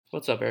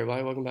What's up,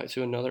 everybody? Welcome back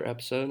to another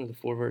episode of the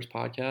Fourverse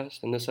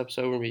podcast. In this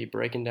episode, we're going to be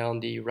breaking down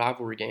the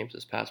rivalry games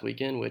this past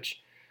weekend, which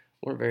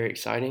weren't very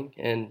exciting.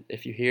 And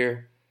if you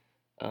hear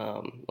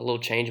a little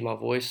change in my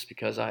voice,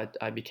 because I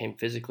became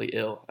physically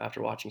ill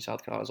after watching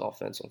South Carolina's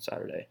offense on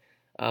Saturday.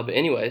 But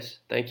anyways,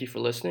 thank you for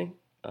listening.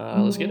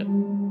 Let's get it.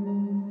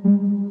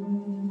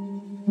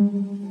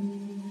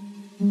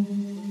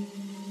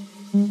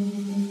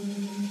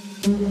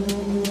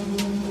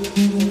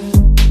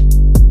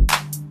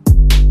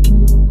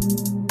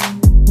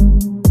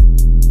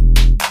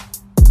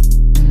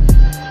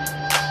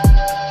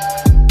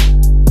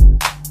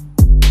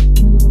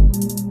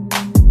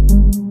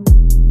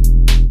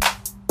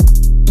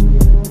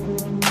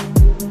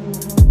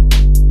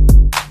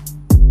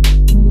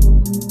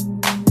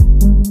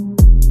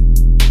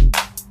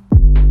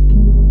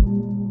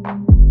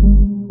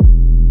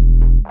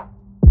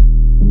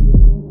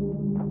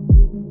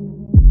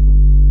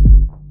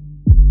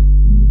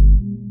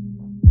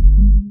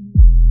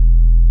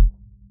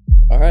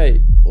 All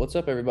right, what's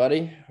up,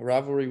 everybody?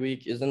 Rivalry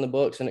week is in the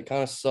books, and it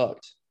kind of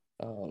sucked.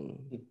 Thought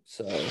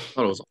it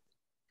was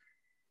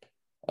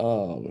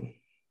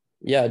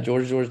Yeah,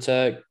 Georgia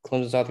Tech,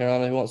 Clemson, South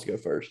Carolina. Who wants to go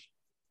first?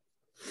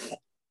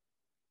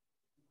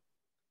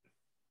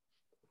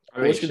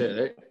 Shit,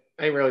 there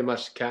ain't really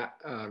much to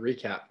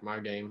recap from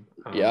our game.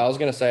 Yeah, I was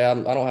gonna say I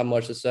don't have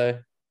much to say.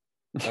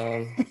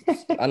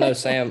 I know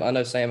Sam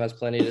has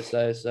plenty to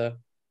say. So,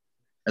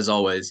 as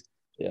always.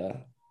 yeah,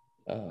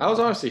 I was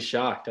honestly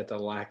shocked at the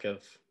lack of,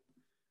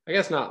 I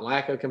guess not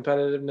lack of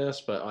competitiveness,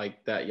 but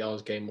like that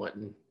y'all's game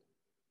wasn't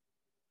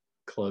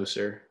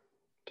closer,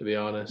 to be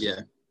honest.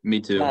 Yeah,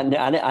 me too. I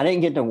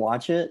didn't get to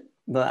watch it,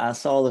 but I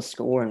saw the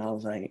score and I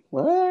was like,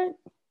 what?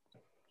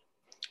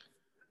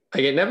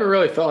 Like it never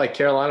really felt like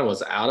Carolina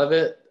was out of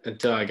it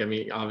until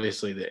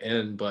obviously the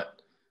end, but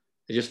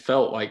it just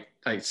felt like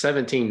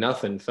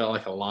 17-0 felt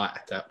like a lot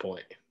at that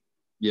point.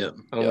 Yeah.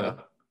 I don't know.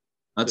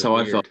 That's how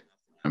I felt.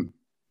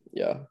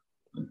 Yeah.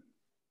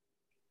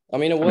 I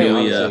mean, it I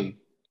mean,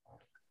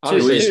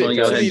 was. we just want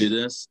to go ahead and do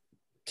this.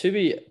 To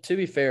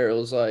be fair, it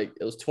was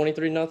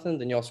 23-0.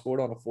 Then y'all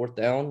scored on a fourth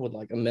down with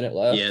like a minute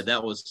left. Yeah,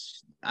 that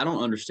was. I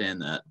don't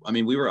understand that. I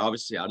mean, we were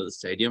obviously out of the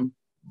stadium,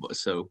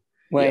 so.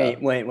 Wait.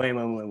 You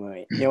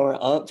were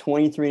up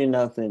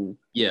 23-0.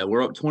 Yeah,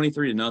 we're up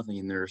 23-0,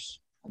 and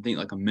there's I think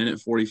like a minute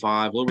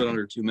 45, a little bit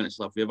under 2 minutes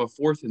left. We have a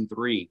 4th and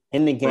 3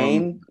 in the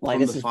game. From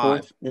This the is 5.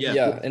 fourth. In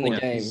the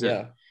game.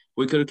 Yeah.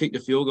 We could have kicked a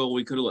field goal.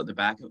 We could have let the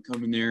backup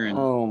come in there, and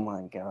oh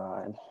my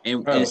god!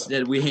 And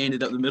instead we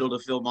handed up the middle to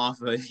Phil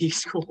Maffa, and he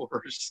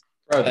scores.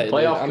 Bro, the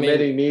playoff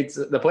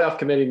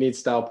committee needs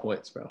style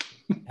points, bro.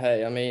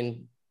 Hey, I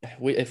mean,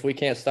 if we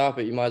can't stop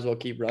it, you might as well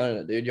keep running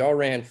it, dude. Y'all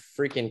ran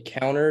freaking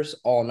counters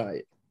all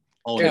night.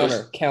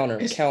 Counter.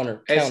 It's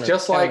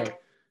just like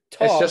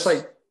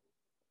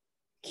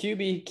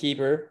QB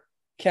keeper,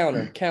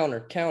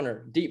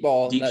 counter, deep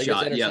ball, deep that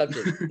shot, gets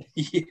intercepted.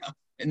 Yeah,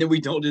 and then we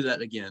don't do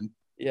that again.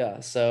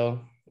 Yeah, so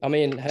I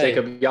mean, hey,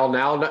 Jacob, y'all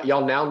now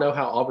know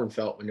how Auburn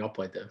felt when y'all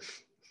played them.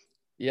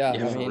 Yeah,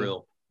 for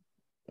real.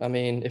 I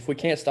mean, if we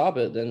can't stop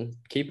it, then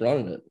keep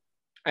running it.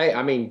 Hey,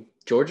 I mean,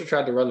 Georgia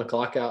tried to run the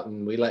clock out,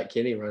 and we let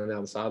Kenny run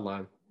down the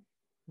sideline,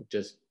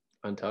 just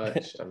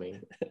untouched. I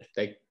mean,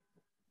 they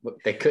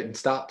couldn't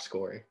stop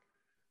scoring.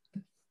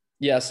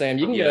 Yeah, Sam,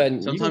 you can go ahead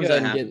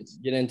and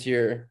get into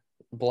your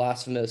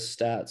blasphemous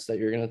stats that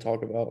you're going to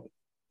talk about.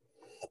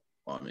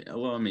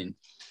 Well, I mean,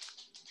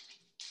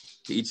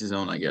 to each his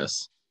own, I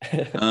guess.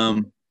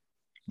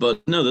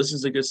 But no, this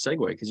is a good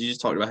segue because you just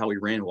talked about how we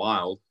ran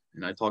wild,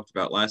 and I talked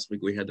about last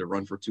week we had to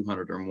run for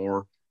 200 or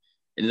more.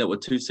 Ended up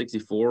with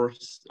 264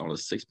 on a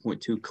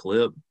 6.2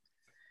 clip.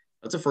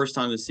 That's the first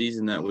time this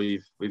season that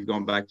we've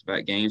gone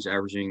back-to-back games,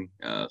 averaging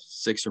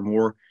 6 or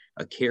more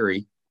a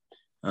carry.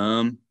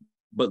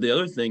 But the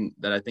other thing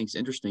that I think is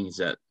interesting is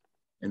that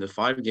in the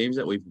 5 games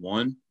that we've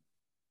won,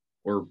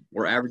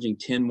 we're averaging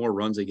 10 more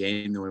runs a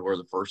game than we were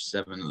the first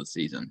 7 of the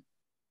season.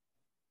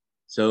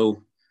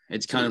 So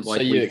it's kind of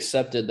like – So you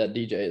accepted that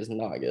DJ is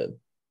not good?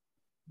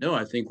 No,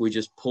 I think we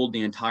just pulled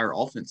the entire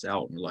offense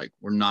out. And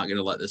we're not going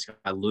to let this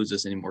guy lose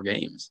us any more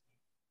games.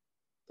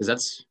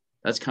 Because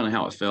that's kind of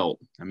how it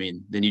felt. I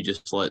mean, then you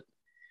just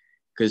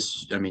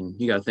because, I mean,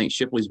 you got to think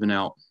Shipley's been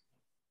out.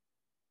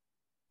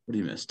 What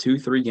did he miss?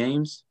 2-3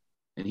 games?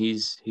 And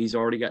he's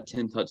already got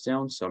 10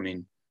 touchdowns. So, I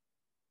mean,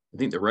 I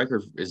think the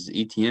record is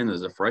ETN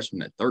as a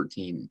freshman at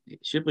 13.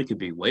 Shipley could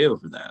be way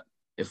over that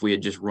if we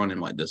had just run him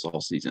like this all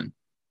season.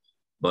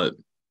 But,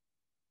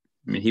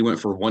 I mean, he went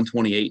for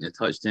 128 and a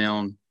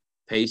touchdown.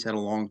 Pace had a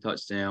long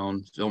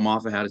touchdown. Phil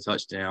Maffa had a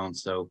touchdown.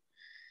 So,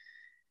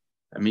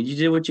 I mean, you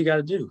did what you got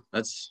to do.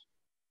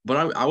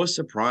 But I was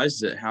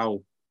surprised at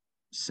how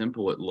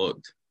simple it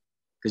looked.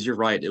 Because you're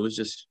right. It was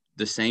just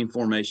the same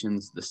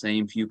formations, the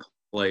same few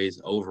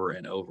plays over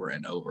and over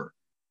and over.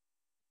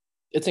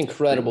 It's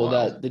incredible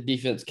that the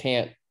defense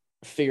can't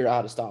figure out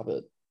how to stop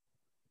it.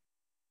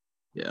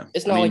 Yeah.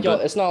 It's not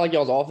it's not like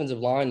y'all's offensive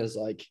line is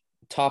like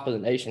top of the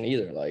nation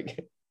either.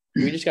 Like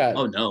we just got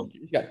we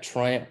just got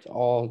tramped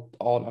all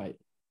night.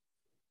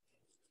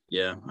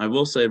 Yeah, I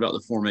will say about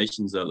the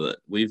formations though that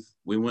we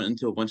went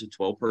into a bunch of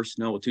 12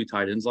 personnel with 2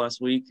 tight ends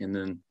last week, and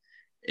then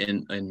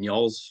in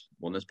y'all's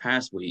this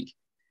past week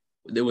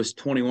there was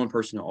 21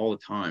 personnel all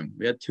the time.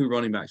 We had 2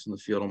 running backs on the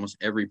field almost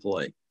every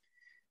play.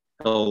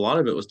 A lot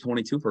of it was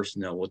 22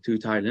 personnel with 2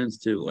 tight ends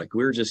too. Like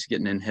we were just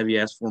getting in heavy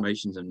ass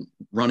formations and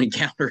running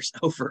counters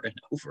over and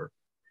over.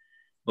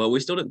 But we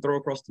still didn't throw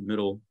across the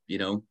middle.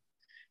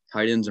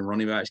 Tight ends and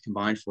running backs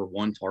combined for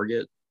 1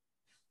 target.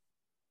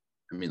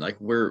 I mean,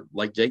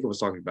 like Jacob was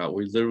talking about,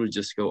 we literally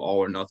just go all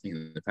or nothing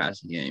in the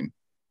passing game.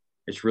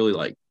 It's really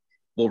like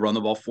we'll run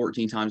the ball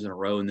 14 times in a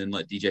row and then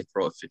let DJ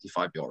throw it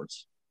 55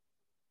 yards.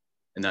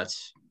 And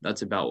that's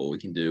about what we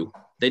can do.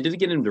 They did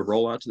get him to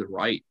roll out to the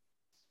right.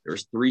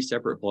 There's 3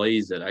 separate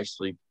plays that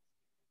actually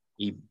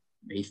he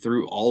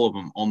threw all of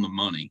them on the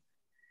money.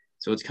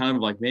 So it's kind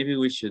of like maybe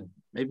we should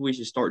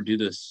start do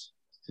this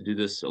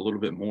a little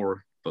bit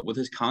more. But with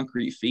his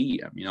concrete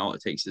feet, I mean, all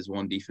it takes is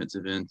one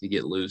defensive end to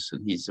get loose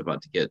and he's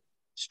about to get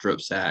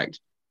strip sacked.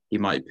 He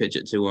might pitch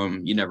it to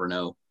him. You never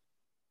know.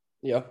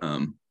 Yeah.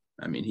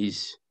 I mean,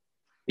 he's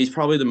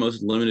probably the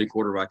most limited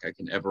quarterback I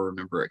can ever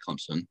remember at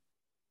Clemson.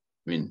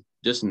 I mean,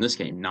 just in this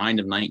game, 9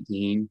 of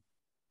 19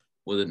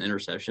 with an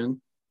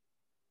interception.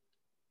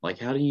 Like,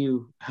 how do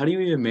you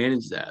even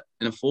manage that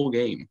in a full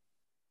game?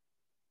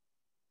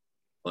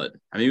 But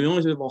I mean, we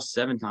only threw the ball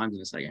 7 times in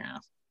the second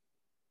half.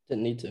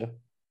 Didn't need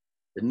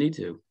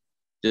to.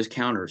 Just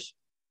counters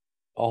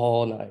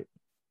all night.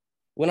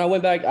 When I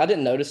went back, I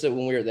didn't notice it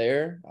when we were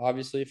there,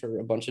 obviously for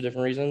a bunch of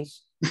different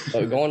reasons.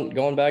 But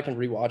going back and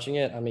rewatching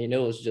it, I mean,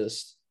 it was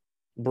just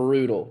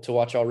brutal to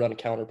watch y'all run a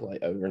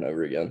counterplay over and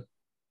over again.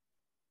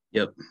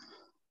 Yep.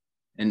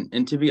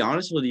 And to be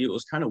honest with you, it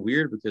was kind of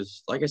weird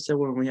because, like I said,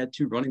 when we had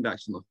 2 running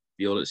backs in the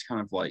field, it's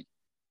kind of like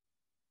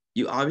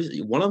you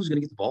obviously one of them's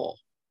going to get the ball.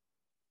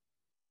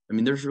 I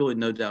mean, there's really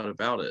no doubt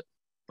about it.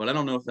 But I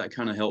don't know if that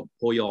kind of helped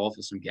pull you off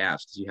of some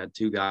gaps because you had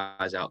 2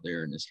 guys out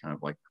there, and it's kind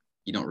of like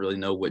you don't really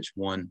know which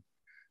one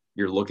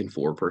you're looking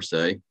for per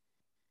se.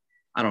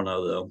 I don't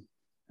know though.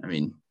 I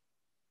mean,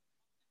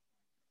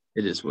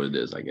 it is what it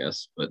is, I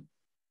guess. But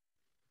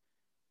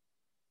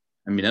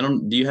I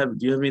mean, do you have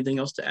anything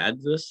else to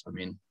add to this? I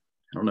mean,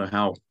 I don't know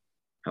how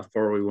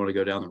far we want to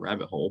go down the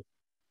rabbit hole.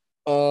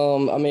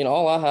 I mean,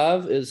 all I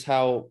have is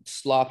how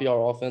sloppy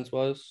our offense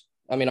was.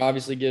 I mean,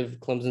 obviously give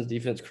Clemson's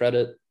defense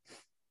credit.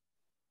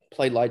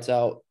 Played lights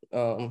out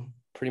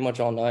pretty much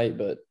all night,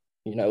 but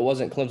it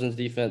wasn't Clemson's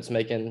defense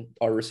making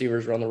our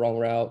receivers run the wrong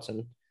routes,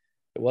 and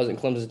it wasn't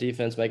Clemson's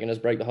defense making us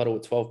break the huddle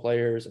with 12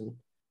 players and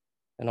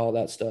all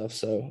that stuff.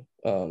 So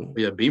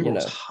yeah, Beamer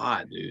was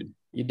hot, dude.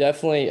 You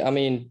definitely, I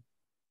mean,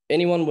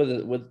 anyone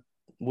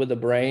with a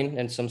brain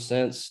and some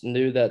sense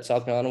knew that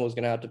South Carolina was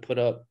going to have to put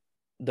up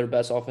their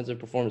best offensive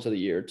performance of the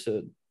year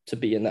to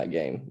be in that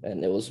game,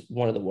 and it was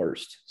one of the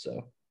worst.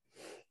 So.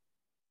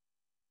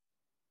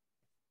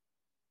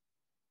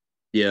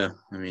 Yeah,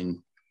 I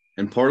mean,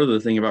 and part of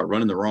the thing about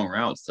running the wrong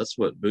routes, that's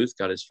what Booth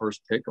got his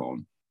first pick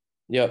on.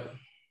 Yep.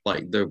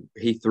 Like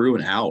he threw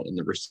an out, and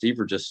the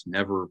receiver just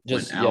never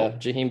went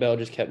out. Yeah, Jaheim Bell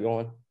just kept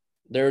going.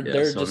 There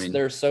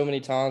are so many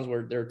times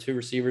where there are 2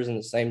 receivers in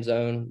the same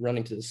zone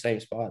running to the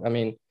same spot. I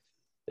mean,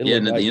 and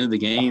at the end of the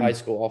game, high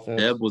school offense.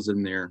 Deb was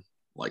in there,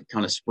 like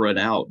kind of spread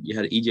out. You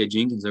had EJ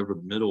Jenkins over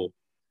the middle,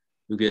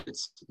 who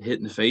gets hit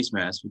in the face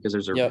mask because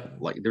there's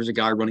a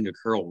guy running a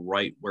curl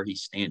right where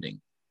he's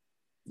standing.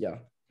 Yeah.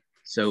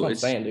 So That's what I'm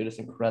saying, dude, it's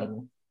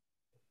incredible.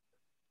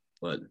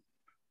 But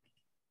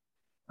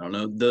I don't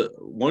know. The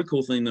one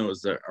cool thing though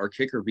is that our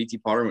kicker BT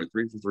Potter went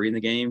 3 for 3 in the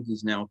game.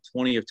 He's now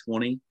 20 of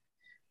 20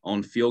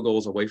 on field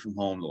goals away from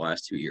home the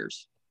last 2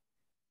 years.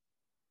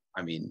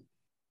 I mean,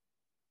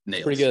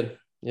 nails. Pretty good.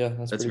 Yeah,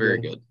 that's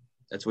very good.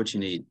 That's what you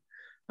need.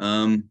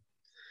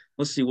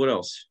 Let's see what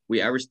else.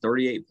 We averaged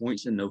 38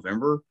 points in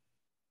November,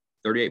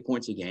 38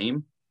 points a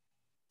game.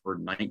 We're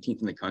 19th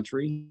in the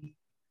country.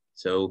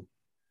 So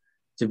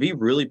to be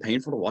really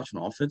painful to watch an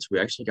offense, we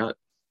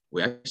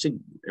actually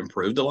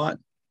improved a lot.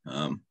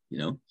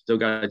 Still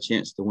got a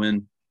chance to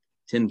win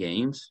 10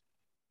 games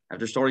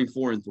after starting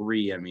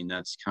 4-3. I mean,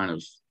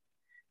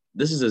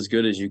 this is as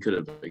good as you could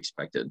have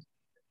expected.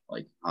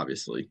 Like,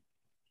 obviously,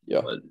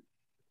 yeah. But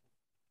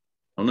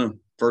I don't know.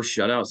 First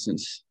shutout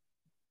since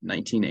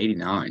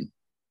 1989,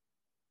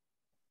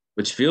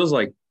 which feels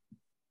like,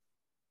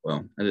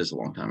 well, that is a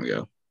long time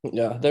ago.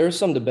 Yeah, there was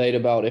some debate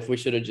about if we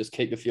should have just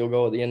kicked a field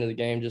goal at the end of the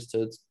game just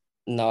to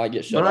not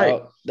get shut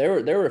out. There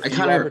were a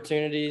few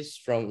opportunities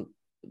from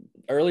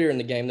earlier in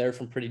the game. They were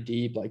from pretty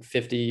deep, like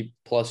 50+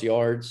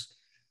 yards,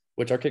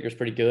 which our kicker's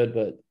pretty good.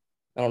 But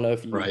I don't know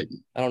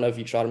if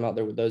you shot him out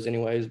there with those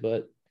anyways.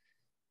 But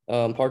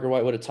Parker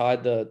White would have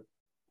tied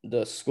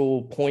the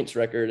school points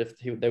record if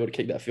they would have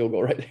kicked that field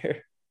goal right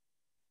there.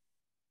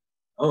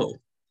 Oh,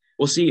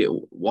 well, see,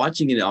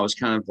 watching it, I was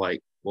kind of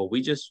like, well,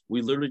 we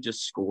literally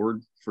just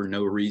scored for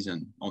no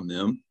reason on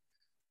them.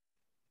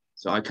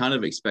 So I kind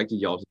of expected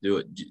y'all to do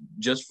it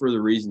just for the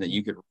reason that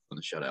you could run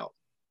the shutout.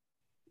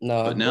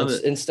 No,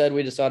 but instead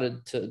we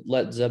decided to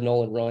let Zeb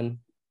Nolan run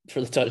for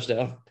the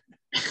touchdown.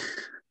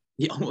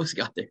 He almost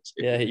got there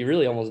too. Yeah, he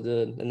really almost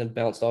did, and then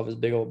bounced off his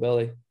big old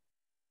belly.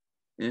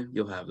 Yeah,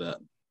 you'll have that.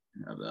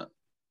 But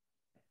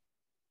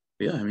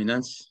yeah, I mean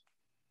that's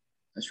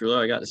really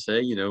all I got to say.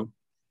 I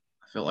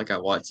felt like I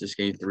watched this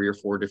game 3 or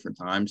 4 different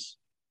times.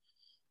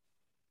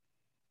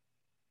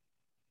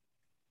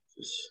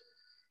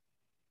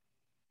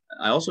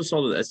 I also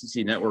saw that the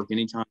SEC network,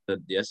 anytime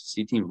that the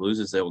SEC team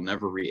loses, they will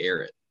never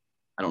re-air it.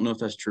 I don't know if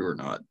that's true or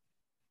not.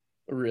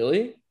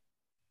 Really?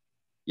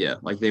 Yeah,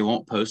 like they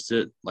won't post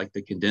it, like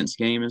the condensed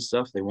game and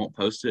stuff. They won't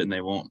post it, and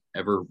they won't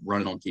ever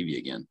run it on TV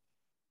again.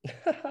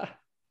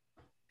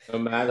 No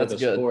matter That's the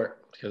good.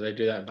 sport, because they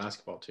do that in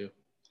basketball too.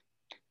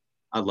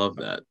 I love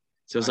that.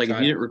 So it's I like if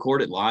tried- you didn't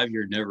record it live,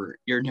 you're never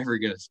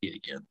gonna see it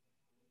again.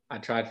 I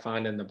tried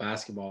finding the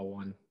basketball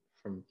one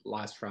from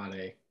last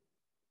Friday.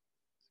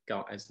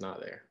 It's not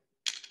there.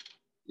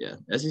 Yeah,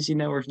 SEC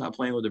network's not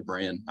playing with the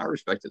brand. I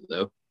respect it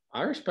though.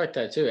 I respect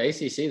that too.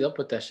 ACC, they'll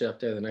put that shit up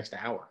there the next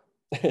hour.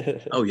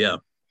 Oh yeah.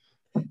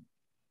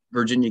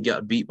 Virginia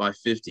got beat by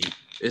 50.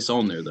 It's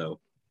on there though.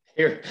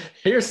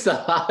 Here's the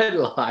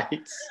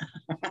highlights.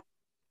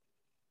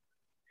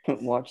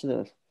 Watch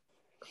this.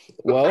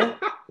 Well,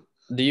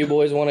 do you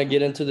boys want to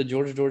get into the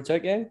Georgia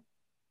Tech game?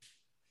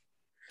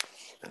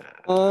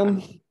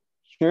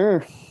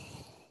 Sure.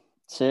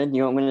 Sid,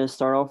 you want me to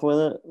start off with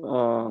it?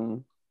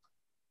 Or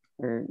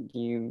can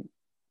you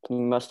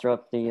muster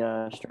up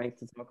the strength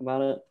to talk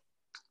about it?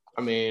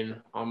 I mean,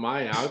 on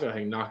my end, I'll go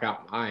ahead and knock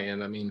out my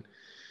end. I mean,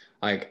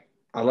 like,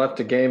 I left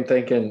the game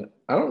thinking,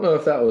 I don't know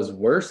if that was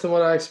worse than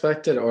what I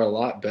expected or a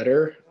lot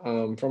better.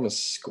 From a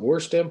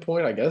score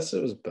standpoint, I guess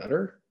it was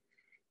better.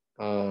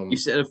 You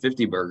said a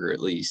 50 burger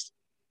at least.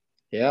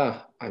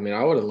 Yeah, I mean,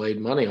 I would have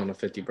laid money on a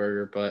 50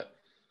 burger, but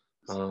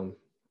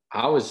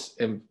I was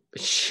in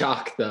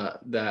shock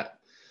that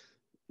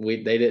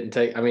they didn't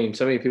take. I mean,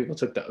 so many people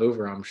took the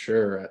over, I'm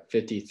sure, at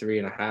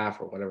 53.5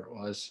 or whatever it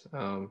was,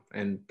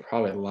 and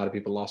probably a lot of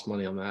people lost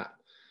money on that.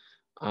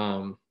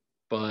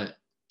 But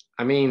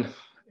I mean,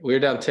 we were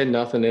down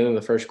 10-0 in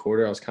the first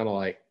quarter. I was kind of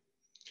like,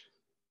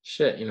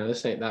 shit,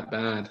 this ain't that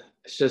bad.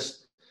 It's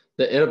just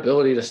the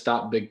inability to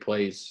stop big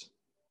plays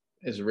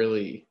is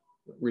really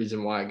the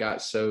reason why it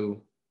got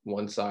so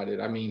one-sided.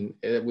 I mean,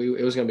 it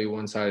was going to be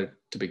one-sided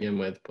to begin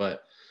with,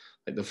 but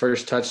like the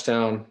first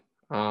touchdown,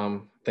 I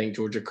think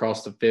Georgia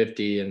crossed the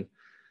 50, and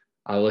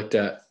I looked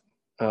at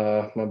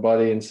my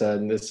buddy and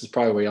said, this is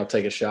probably where y'all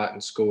take a shot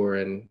and score.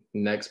 And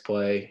next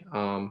play,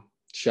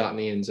 shot in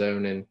the end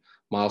zone, and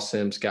Miles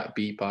Sims got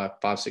beat by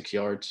 5-6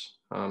 yards,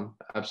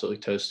 absolutely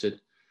toasted.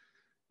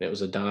 And it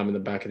was a dime in the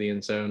back of the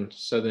end zone.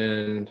 So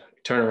then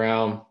turn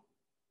around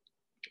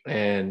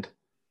and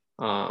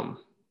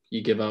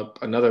you give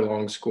up another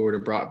long score to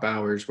Brock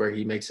Bowers where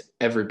he makes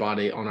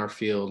everybody on our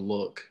field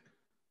look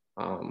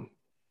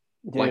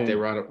like they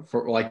run a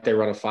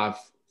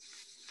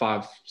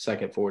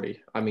 5-second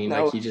 40. I mean,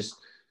 that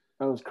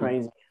was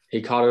crazy.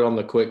 He caught it on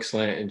the quick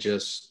slant and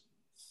just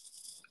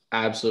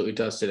absolutely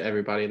dusted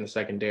everybody in the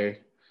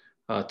secondary.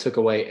 Took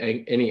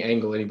away any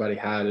angle anybody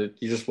had.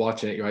 You're just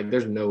watching it. You're like,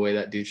 there's no way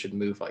that dude should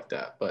move like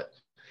that. But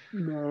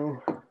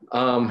no.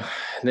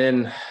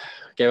 Then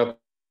gave up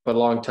a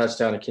long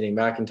touchdown to Kenny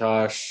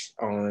McIntosh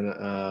on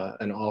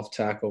an off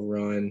tackle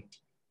run.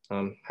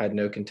 Had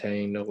no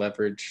contain, no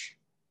leverage,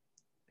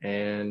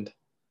 and I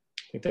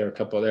think there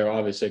were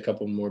obviously a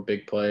couple more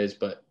big plays.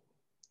 But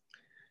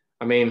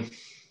I mean,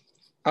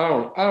 I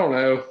don't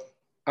know.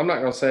 I'm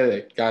not gonna say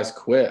that guys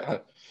quit.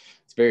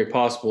 It's very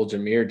possible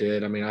Jameer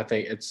did. I mean, I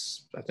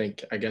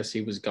guess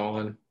he was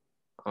gone.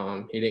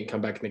 He didn't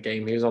come back in the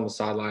game. He was on the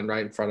sideline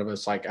right in front of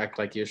us, act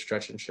like he was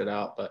stretching shit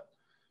out. But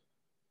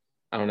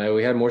I don't know.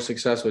 We had more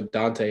success with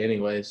Dante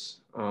anyways.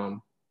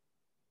 That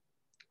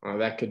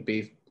could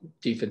be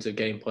defensive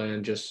game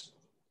plan. Just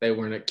they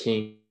weren't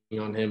keen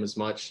on him as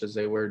much as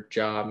they were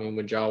Ja. I mean,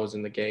 when Ja was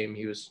in the game,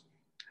 he was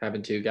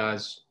having 2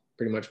 guys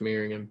pretty much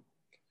mirroring him.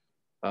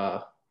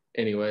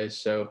 Anyways,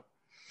 so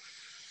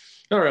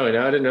I don't really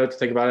know. I didn't know what to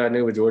think about it. I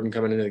knew with Jordan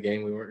coming into the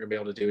game, we weren't going to be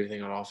able to do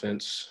anything on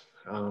offense.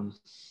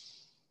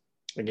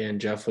 Again,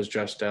 Jeff was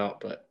dressed out,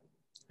 but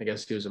I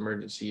guess he was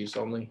emergency use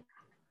only.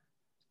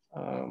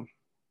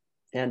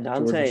 Yeah,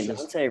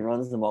 Dante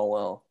runs the ball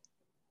well.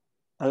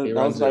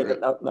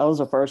 That was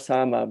the first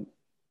time I've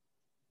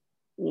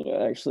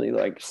actually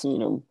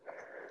seen him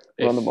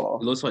run the ball.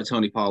 It looks like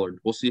Tony Pollard.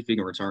 We'll see if he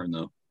can return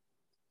though.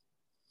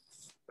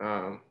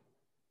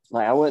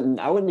 I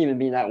wouldn't even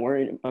be that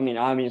worried. I mean,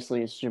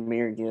 obviously it's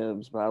Jahmyr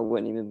Gibbs, but I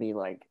wouldn't even be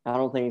I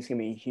don't think it's gonna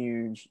be a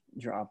huge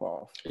drop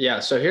off. Yeah,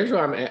 so here's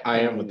where I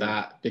am with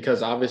that,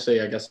 because obviously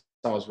I guess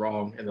I was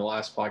wrong in the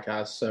last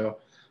podcast. So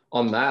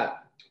on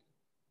that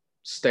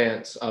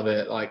stance of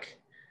it,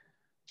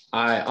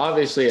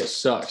 obviously it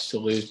sucks to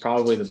lose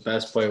probably the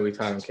best player we've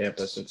had on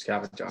campus since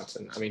Calvin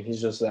Johnson. I mean,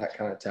 he's just that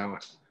kind of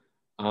talent.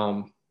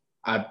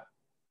 I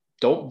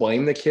don't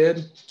blame the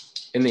kid.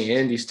 In the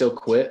end, he still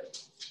quit.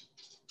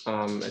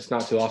 It's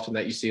not too often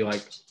that you see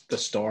the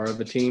star of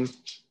the team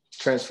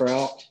transfer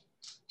out.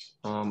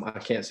 I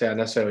can't say I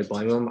necessarily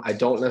blame him. I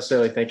don't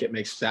necessarily think it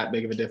makes that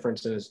big of a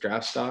difference in his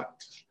draft stock.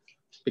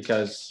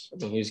 because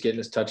he was getting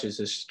his touches,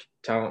 his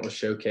talent was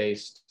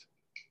showcased.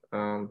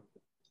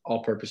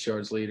 All-purpose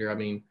yards leader.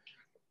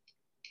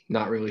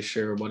 Not really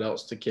sure what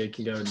else the kid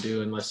can go and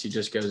do unless he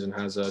just goes and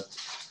has a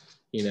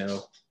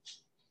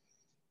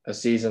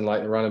season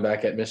like the running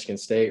back at Michigan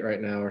State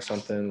right now or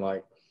something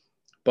like.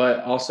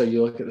 But also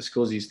you look at the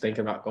schools he's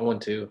thinking about going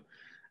to.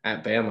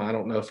 At Bama, I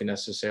don't know if he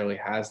necessarily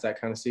has that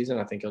kind of season.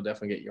 I think he'll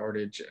definitely get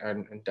yardage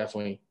and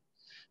definitely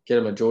get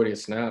a majority of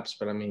snaps.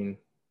 But, you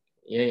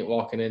ain't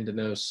walking into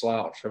no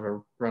slouch of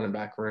a running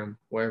back room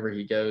wherever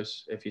he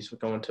goes if he's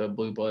going to a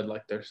blue blood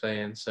like they're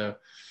saying. So,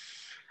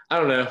 I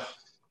don't know.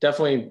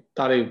 Definitely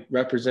thought he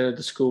represented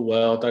the school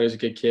well. Thought he was a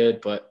good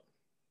kid. But,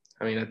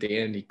 at the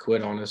end, he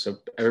quit on us. So,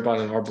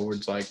 everybody on our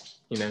board's like,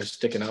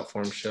 sticking up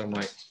for him. Shit, I'm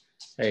like,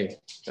 hey,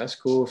 that's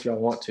cool if y'all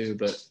want to.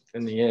 But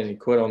in the end, he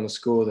quit on the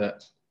school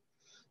that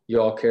you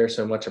all care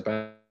so much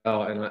about,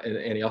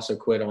 and he also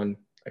quit on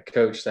a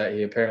coach that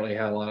he apparently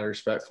had a lot of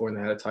respect for and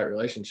they had a tight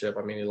relationship.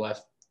 He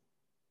left.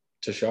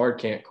 Tashard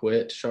can't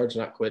quit. Tashard's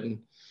not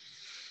quitting.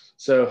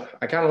 So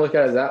I kind of look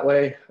at it that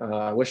way.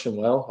 I wish him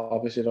well.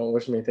 Obviously, don't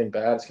wish him anything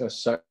bad. It's going to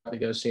suck to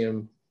go see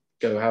him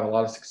go have a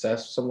lot of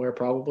success somewhere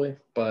probably.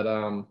 But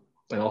and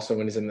also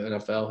when he's in the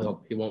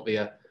NFL, he won't be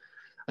a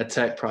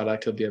tech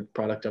product. He'll be a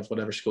product of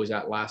whatever school he's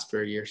at last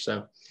for a year.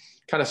 So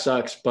kind of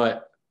sucks.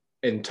 But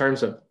in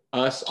terms of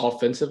us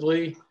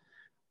offensively,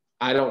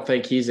 I don't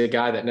think he's a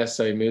guy that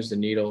necessarily moves the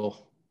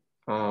needle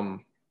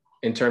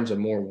in terms of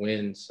more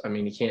wins.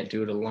 He can't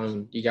do it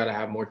alone. You got to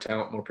have more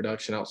talent, more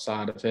production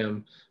outside of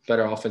him,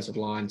 better offensive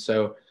line.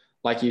 So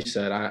like you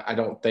said, I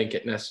don't think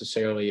it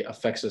necessarily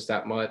affects us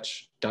that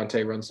much.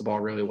 Dante runs the ball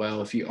really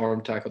well. If you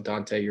arm tackle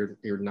Dante,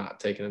 you're not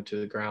taking him to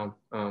the ground.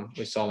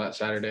 We saw that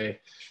Saturday.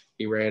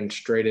 He ran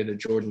straight into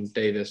Jordan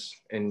Davis,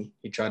 and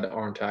he tried to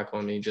arm tackle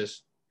him, and he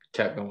just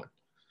kept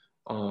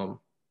going.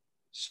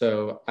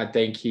 So I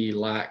think he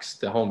lacks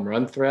the home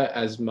run threat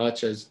as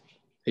much as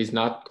he's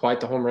not quite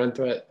the home run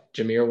threat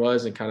Jameer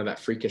was and kind of that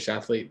freakish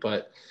athlete,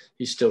 but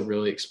he's still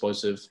really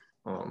explosive.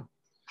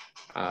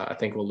 I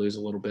think we'll lose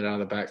a little bit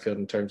out of the backfield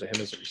in terms of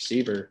him as a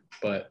receiver,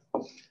 but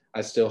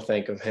I still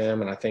think of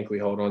him, and I think we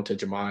hold on to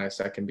Jemias.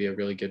 That can be a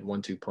really good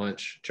 1-2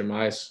 punch.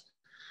 Jemias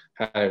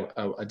had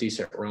a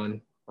decent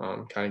run,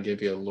 kind of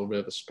give you a little bit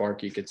of a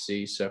spark you could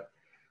see. So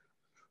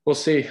we'll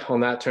see on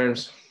that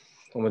terms.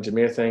 On the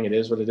Jameer thing, it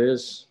is what it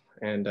is.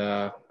 And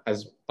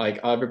as like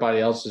everybody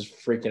else is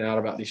freaking out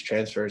about these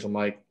transfers, I'm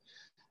like,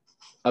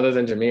 other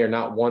than Jameer,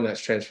 not one that's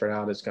transferred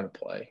out is going to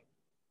play,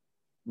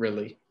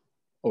 really,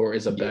 or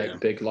is a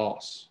big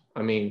loss.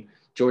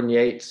 Jordan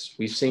Yates,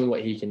 we've seen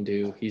what he can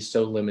do. He's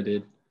so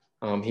limited.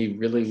 He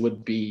really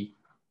would be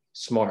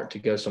smart to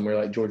go somewhere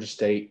like Georgia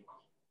State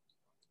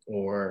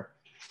or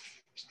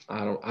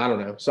I don't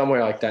know,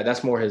 somewhere like that.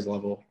 That's more his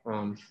level.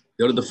 Go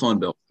to the Fun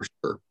Belt for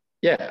sure.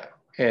 Yeah.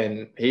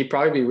 And he'd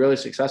probably be really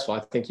successful.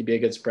 I think he'd be a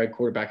good spread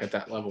quarterback at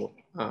that level.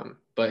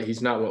 But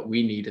he's not what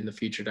we need in the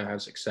future to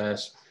have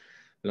success.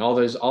 And all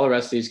the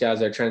rest of these guys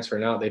that are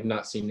transferring out, they've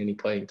not seen any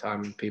playing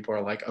time. And people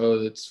are like,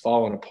 oh, it's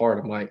falling apart.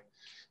 I'm like,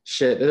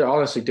 shit, they're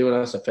honestly doing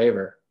us a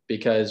favor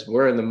because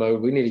we're in the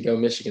mode. We need to go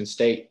Michigan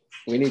State.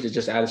 We need to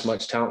just add as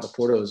much talent to the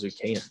portal as we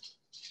can.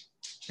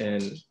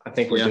 And I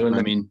think we're doing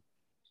that.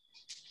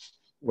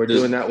 We're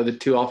doing that with the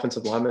 2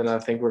 offensive linemen. I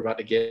think we're about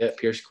to get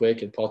Pierce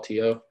Quick and Paul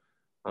Teo.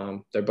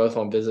 They're both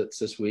on visits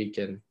this week,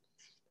 and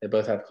they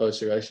both have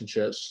close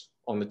relationships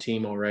on the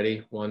team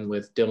already. One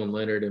with Dylan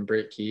Leonard and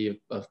Brent Key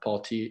of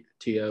Paul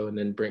Teo, and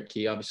then Brent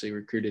Key obviously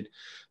recruited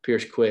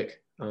Pierce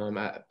Quick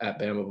at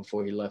Bama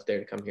before he left there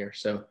to come here.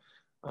 So,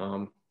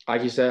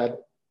 like you said,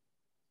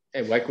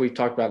 and like we've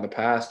talked about in the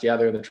past,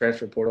 they're in the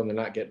transfer portal and they're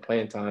not getting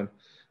playing time.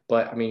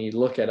 But, you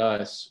look at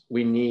us,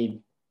 we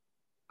need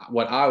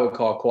what I would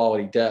call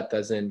quality depth,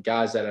 as in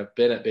guys that have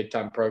been at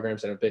big-time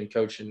programs that have been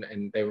coaching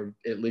and they were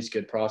at least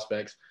good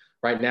prospects.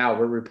 Right now,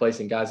 we're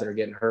replacing guys that are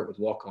getting hurt with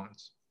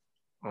walk-ons.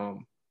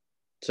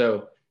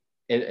 So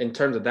in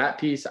terms of that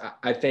piece,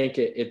 I think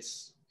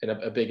it's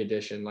a big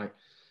addition.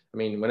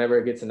 Whenever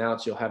it gets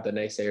announced, you'll have the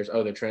naysayers,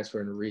 oh, they're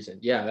transferring a reason.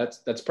 Yeah,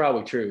 that's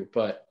probably true,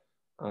 but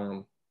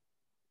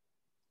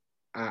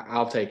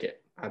I'll take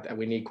it.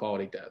 We need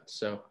quality depth.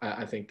 So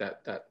I think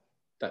that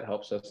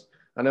helps us.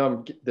 I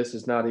know this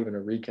is not even a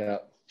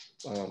recap.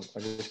 I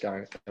just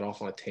got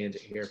off on a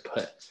tangent here,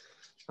 but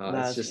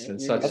it's just been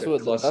such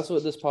that's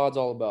what this pod's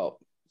all about.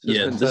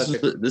 You addressed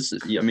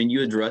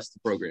the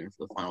program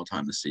for the final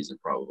time this season,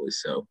 probably.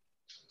 So,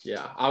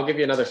 yeah, I'll give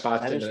you another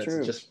 5-10 minutes.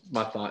 True. Just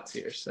my thoughts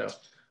here. So,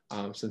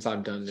 since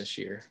I'm done this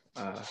year,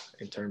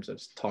 in terms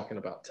of talking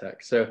about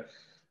tech, so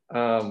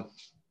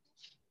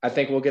I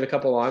think we'll get a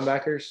couple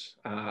linebackers.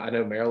 I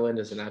know Maryland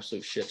is an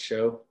absolute shit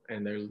show,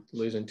 and they're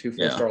losing 2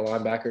 4-star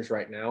linebackers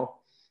right now.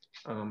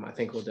 I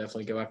think we'll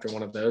definitely go after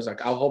one of those.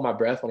 I'll hold my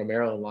breath on a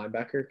Maryland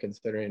linebacker,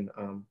 considering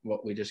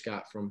what we just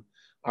got from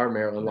our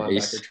Maryland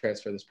linebacker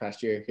transfer this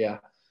past year. Yeah.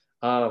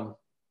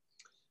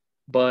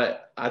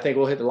 But I think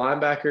we'll hit the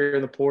linebacker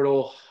in the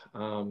portal.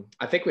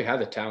 I think we have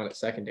the talent at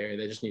secondary.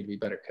 They just need to be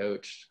better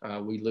coached.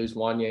 We lose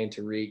Wanye and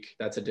Tariq.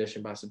 That's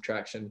addition by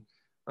subtraction.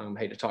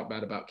 Hate to talk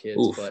bad about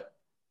kids, but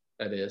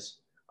That is.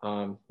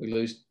 We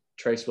lose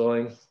Trace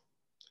Willing,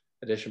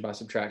 addition by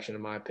subtraction,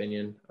 in my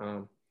opinion.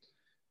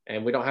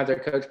 And we don't have their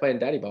coach playing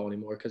daddy ball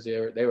anymore because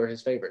they were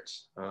his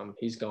favorites.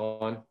 He's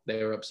gone.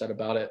 They were upset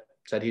about it,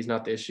 said he's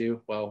not the issue.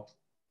 Well,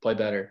 play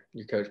better.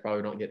 Your coach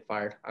probably don't get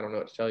fired. I don't know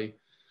what to tell you.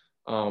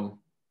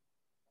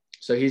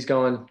 So he's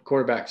gone.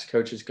 Quarterback's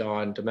coach is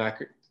gone.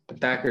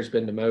 Thacker's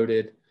been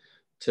demoted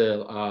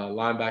to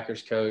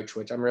linebackers coach,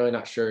 which I'm really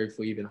not sure if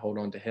we even hold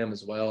on to him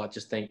as well. I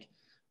just think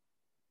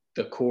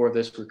the core of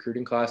this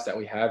recruiting class that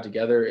we have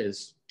together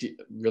is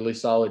really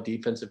solid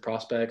defensive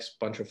prospects,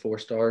 bunch of 4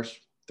 stars,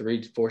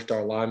 3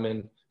 4-star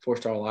linemen,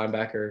 4-star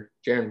linebacker.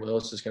 Jaron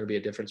Willis is going to be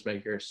a difference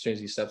maker as soon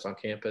as he steps on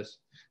campus.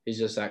 He's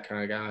just that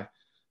kind of guy.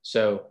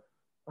 So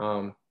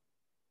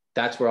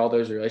that's where all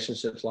those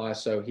relationships lie.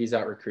 So he's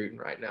out recruiting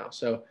right now.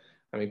 So,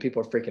 I mean,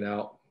 people are freaking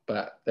out,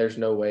 but there's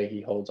no way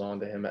he holds on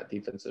to him at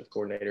defensive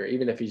coordinator,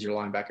 even if he's your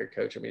linebacker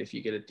coach. I mean, if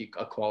you get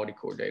a quality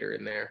coordinator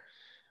in there,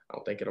 I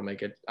don't think it'll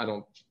make it. I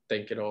don't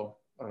think it'll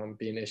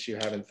be an issue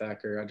having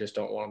Thacker. I just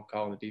don't want him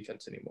calling the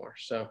defense anymore.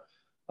 So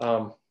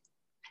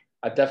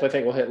I definitely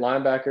think we'll hit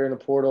linebacker in the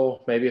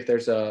portal. Maybe if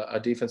there's a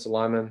defensive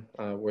lineman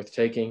worth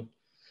taking,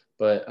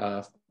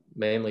 but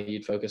mainly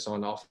you'd focus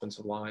on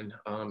offensive line.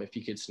 If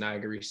you could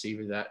snag a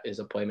receiver that is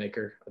a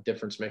playmaker, a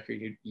difference maker,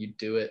 you'd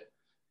do it.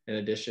 In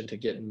addition to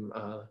getting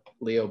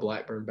Leo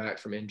Blackburn back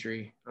from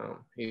injury,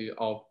 he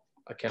all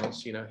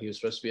accounts, he was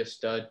supposed to be a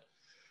stud.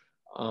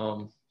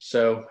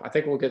 So I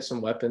think we'll get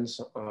some weapons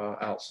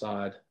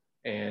outside.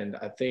 And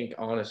I think,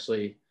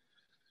 honestly,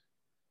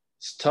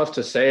 it's tough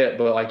to say it,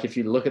 but, like, if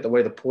you look at the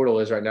way the portal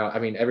is right now, I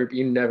mean,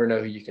 you never know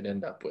who you can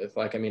end up with.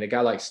 Like, I mean, a guy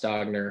like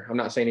Stogner, I'm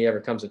not saying he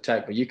ever comes to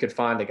Tech, but you could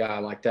find a guy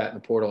like that in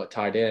the portal at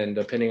tight end,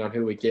 depending on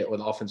who we get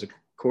with offensive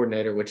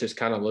coordinator, which is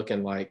kind of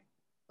looking like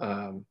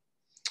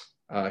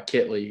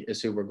Kitley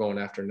is who we're going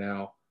after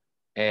now.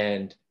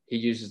 And he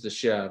uses the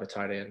shit out of a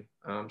tight end.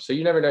 So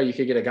you never know. You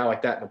could get a guy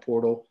like that in the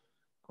portal.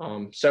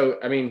 So,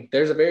 I mean,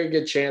 there's a very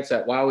good chance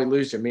that while we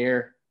lose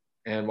Jameer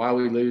and while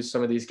we lose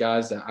some of these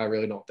guys that I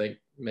really don't think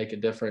make a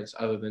difference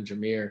other than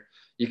Jameer,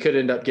 you could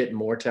end up getting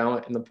more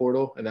talent in the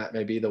portal, and that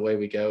may be the way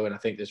we go. And I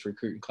think this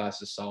recruiting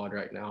class is solid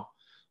right now.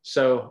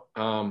 So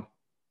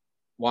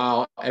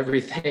while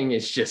everything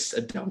is just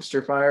a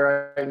dumpster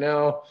fire right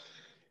now,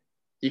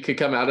 you could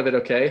come out of it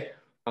okay.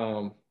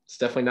 It's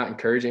definitely not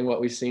encouraging what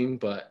we've seen,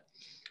 but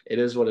it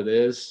is what it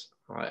is.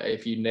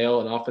 If you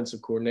nail an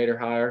offensive coordinator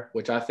hire,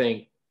 which I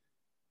think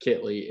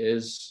Kitley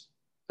is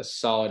a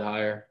solid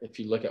hire. If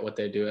you look at what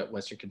they do at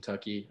Western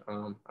Kentucky,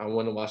 I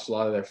went and watched a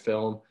lot of their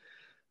film.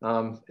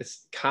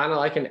 It's kind of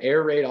like an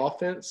air raid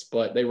offense,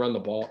 but they run the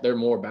ball. They're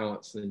more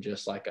balanced than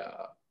just like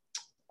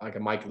a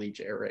Mike Leach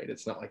air raid.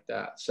 It's not like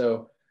that.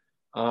 So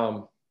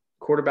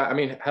quarterback, I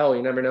mean, hell,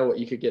 you never know what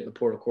you could get in the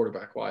portal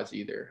quarterback wise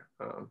either.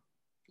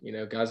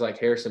 Guys like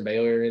Harrison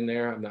Baylor are in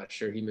there. I'm not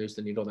sure he moves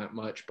the needle that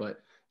much,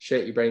 but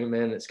shit, you bring him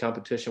in, it's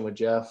competition with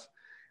Jeff.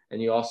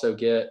 And you also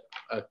get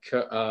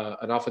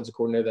an offensive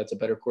coordinator that's a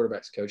better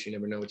quarterbacks coach. You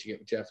never know what you get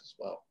with Jeff as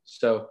well.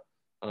 So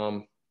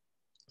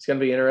it's going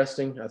to be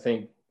interesting. I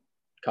think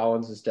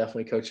Collins is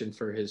definitely coaching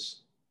for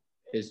his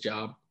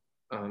job.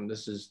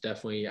 This is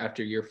definitely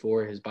after year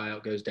 4, his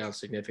buyout goes down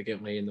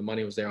significantly, and the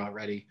money was there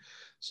already.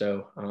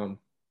 So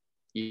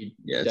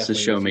it's a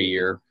show me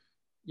year.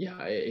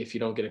 Yeah, if you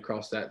don't get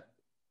across that,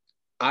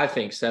 I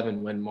think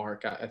 7-win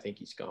mark, I think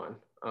he's gone.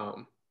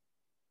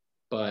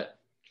 But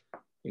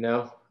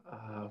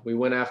we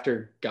went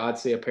after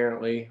Godsey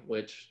apparently,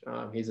 which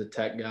he's a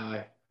Tech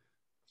guy.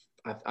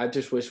 I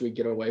just wish we'd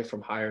get away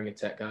from hiring a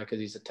Tech guy because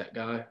he's a Tech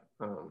guy.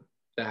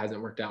 That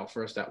hasn't worked out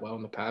for us that well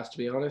in the past, to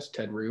be honest.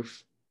 Ted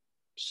Roof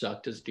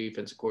sucked as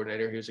defensive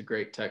coordinator. He was a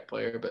great Tech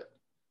player, but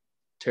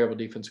terrible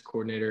defensive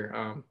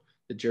coordinator.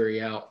 The jury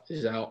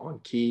is out on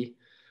Key.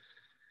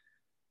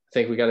 I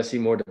think we got to see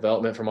more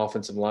development from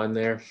offensive line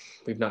there.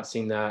 We've not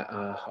seen that.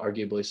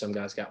 Arguably, some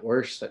guys got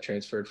worse that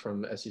transferred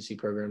from SEC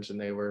programs, and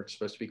they were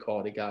supposed to be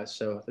quality guys.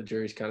 So the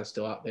jury's kind of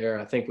still out there.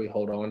 I think we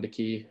hold on to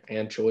Key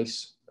and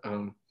Choice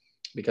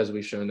because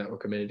we've shown that we're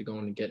committed to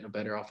going and getting a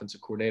better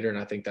offensive coordinator, and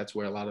I think that's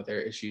where a lot of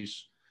their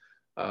issues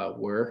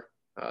were.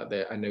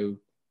 I know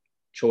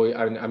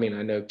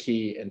I know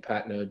Key and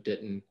Patno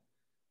didn't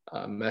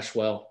mesh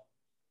well.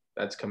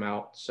 That's come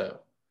out. So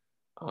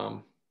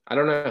I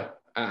don't know.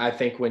 I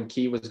think when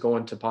Key was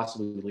going to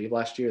possibly leave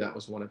last year, that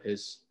was one of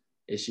his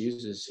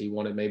issues, is he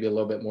wanted maybe a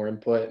little bit more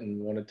input and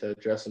wanted to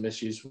address some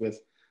issues with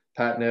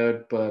Pat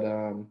Node. But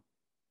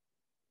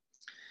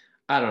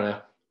I don't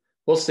know.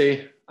 We'll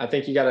see. I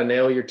think you got to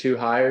nail your 2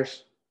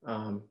 hires.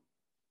 I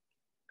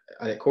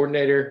think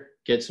coordinator,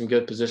 get some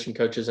good position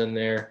coaches in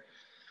there.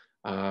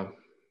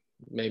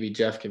 Maybe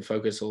Jeff can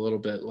focus a little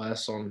bit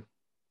less on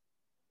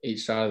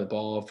each side of the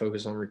ball,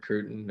 focus on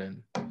recruiting,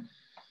 and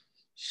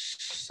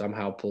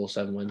somehow pull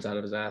 7 wins out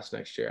of his ass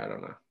next year. I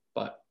don't know.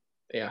 But,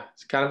 yeah,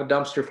 it's kind of a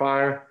dumpster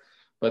fire.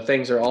 But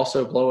things are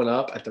also blowing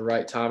up at the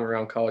right time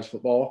around college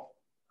football.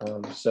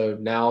 So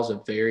now's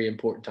a very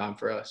important time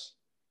for us.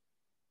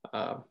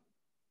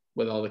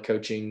 With all the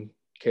coaching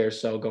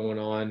carousel going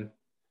on,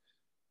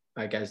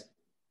 I guess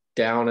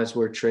down as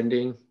we're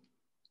trending.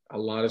 A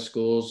lot of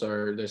schools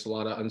there's a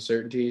lot of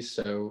uncertainties,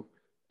 so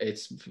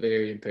it's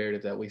very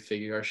imperative that we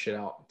figure our shit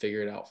out,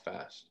 figure it out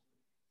fast.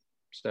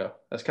 So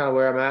that's kind of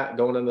where I'm at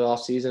going into the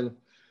off season.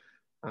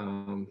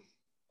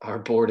 Our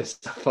board is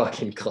a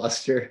fucking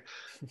cluster,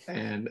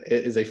 and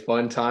it is a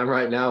fun time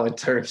right now in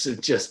terms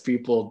of just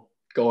people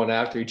going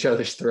after each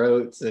other's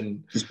throats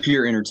and just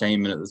pure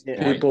entertainment at this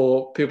point.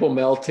 People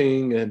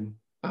melting and.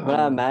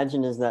 What I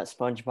imagine is that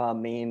SpongeBob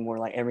meme where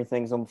like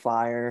everything's on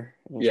fire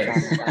and he's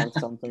trying to find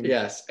something.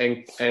 Yes,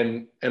 and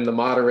the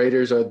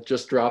moderators are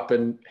just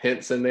dropping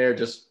hints in there,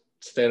 just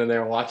standing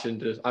there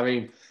watching.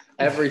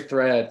 Every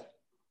thread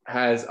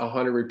has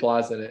 100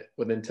 replies in it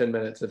within 10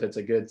 minutes if it's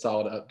a good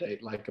solid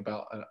update, like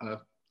about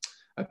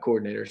a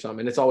coordinator or something.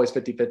 And it's always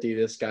 50-50,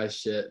 this guy's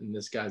shit and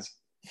this guy's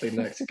the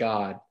next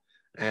god.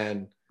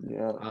 And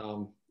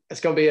it's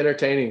going to be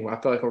entertaining. I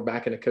feel like we're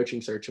back in a coaching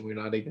search and we're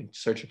not even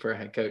searching for a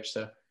head coach.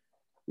 So,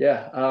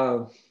 yeah,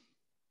 going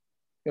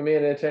to be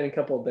an entertaining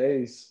couple of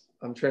days.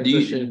 I'm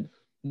transitioning.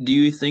 Do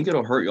you think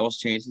it'll hurt y'all's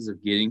chances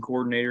of getting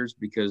coordinators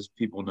because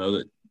people know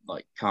that,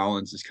 like,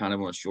 Collins is kind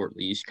of on a short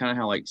leash, kind of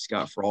how, like,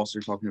 Scott Frost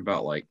are talking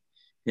about, like,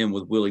 him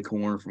with Willie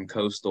Corn from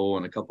Coastal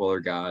and a couple other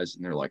guys,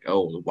 and they're like,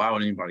 oh, why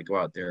would anybody go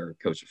out there and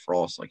coach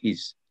Frost? Like,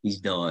 he's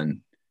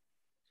done.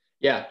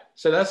 Yeah,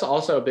 so that's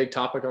also a big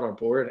topic on our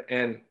board,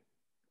 and,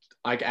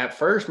 like, at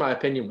first my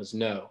opinion was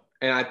no.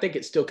 And I think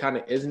it still kind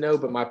of is no,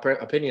 but my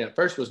opinion at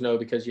first was no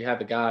because you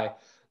have a guy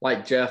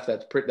like Jeff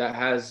that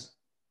has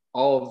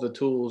all of the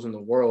tools in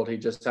the world. He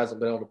just hasn't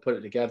been able to put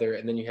it together.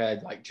 And then you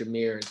had like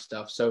Jameer and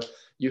stuff. So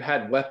you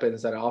had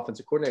weapons that an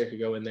offensive coordinator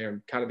could go in there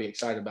and kind of be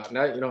excited about.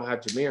 Now you don't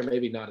have Jameer,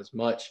 maybe not as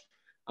much.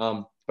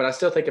 But I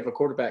still think if a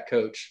quarterback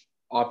coach,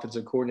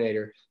 offensive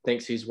coordinator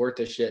thinks he's worth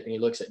this shit and he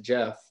looks at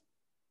Jeff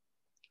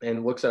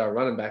and looks at our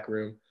running back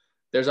room,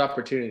 there's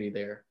opportunity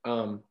there.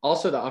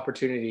 Also the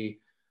opportunity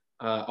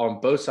on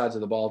both sides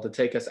of the ball to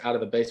take us out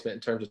of the basement in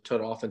terms of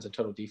total offense and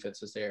total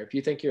defense is there. If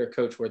you think you're a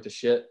coach worth the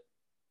shit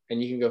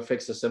and you can go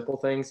fix the simple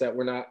things that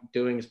we're not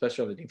doing,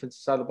 especially on the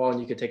defensive side of the ball,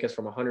 and you can take us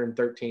from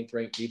 113th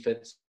ranked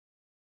defense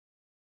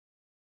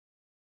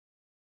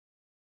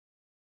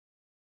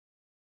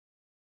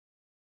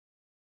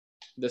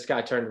this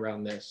guy turned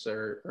around this,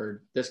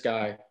 or this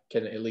guy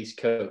can at least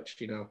coach,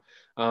 you know.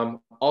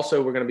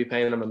 Also, we're going to be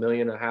paying them $1.5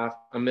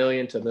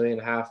 million to $1.5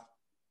 million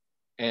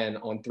and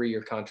on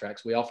 3-year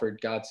contracts. We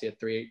offered Godsey a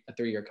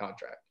 3-year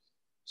contract.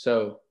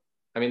 So,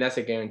 I mean, that's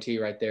a guarantee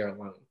right there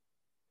alone.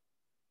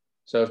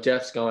 So if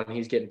Jeff's gone,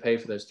 he's getting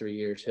paid for those 3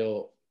 years.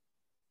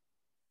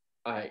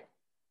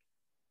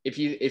 If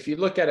you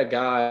look at a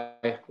guy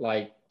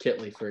like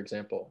Kitley, for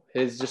example,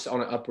 he's just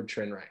on an upward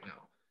trend right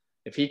now.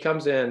 If he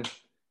comes in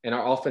and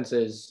our offense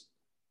is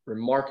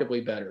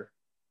remarkably better,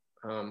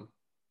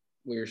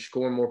 we're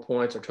scoring more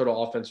points, our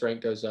total offense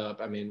rank goes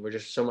up. I mean, we're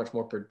just so much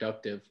more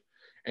productive.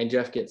 And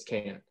Jeff gets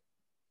canned.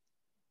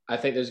 I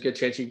think there's a good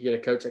chance you can get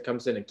a coach that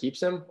comes in and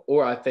keeps him,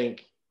 or I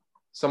think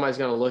somebody's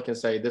going to look and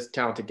say, this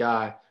talented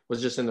guy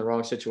was just in the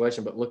wrong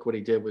situation, but look what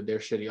he did with their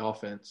shitty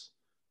offense.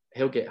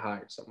 He'll get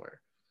hired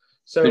somewhere.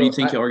 So do you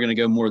think y'all are going to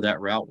go more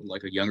that route with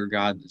like a younger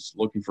guy that's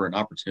looking for an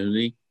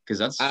opportunity? Because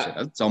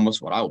that's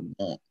almost what I would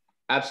want.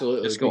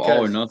 Absolutely. Just go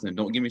all or nothing.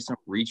 Don't give me some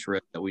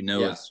retread that we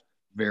know is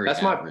very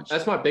average.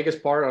 That's my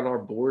biggest part on our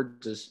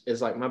board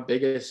is like my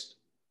biggest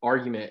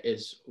argument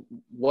is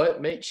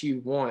what makes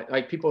you want,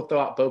 like, people throw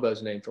out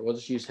Bobo's name we'll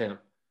just use him.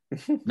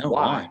 No,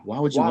 why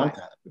would you want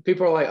that?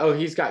 People are like, oh,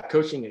 he's got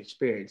coaching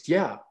experience.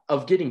 Yeah,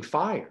 of getting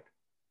fired,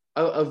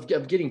 of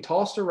getting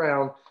tossed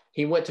around.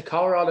 He went to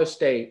Colorado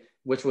State,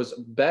 which was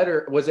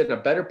in a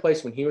better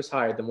place when he was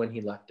hired than when he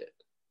left it.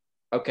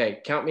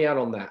 Okay, count me out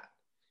on that.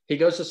 He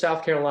goes to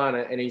South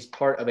Carolina and he's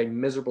part of a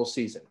miserable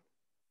season,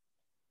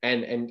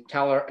 and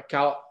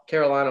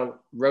Carolina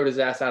rode his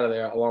ass out of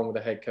there along with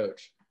the head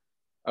coach.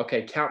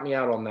 Okay, count me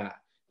out on that.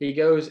 He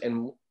goes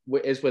and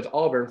is with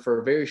Auburn for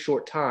a very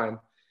short time,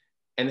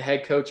 and the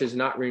head coach is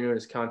not renewing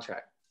his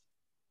contract.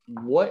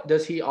 What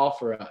does he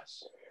offer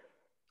us?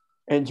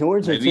 And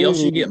Georgia, maybe y'all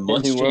should get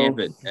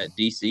Muschamp at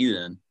DC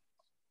then.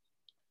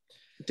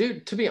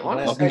 Dude, to be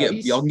honest,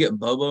 y'all can get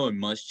Bobo and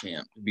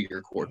Muschamp to be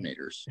your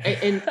coordinators.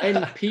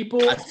 And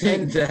people, I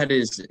think that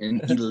is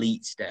an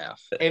elite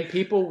staff. And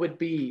people would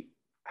be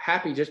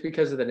happy just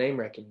because of the name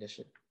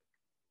recognition.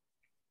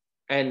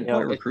 And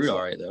recruit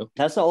all right though.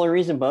 That's the only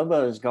reason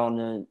Bobo has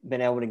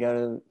been able to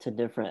go to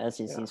different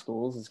SEC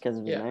schools is because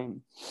of his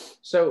name.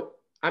 So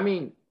I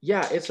mean,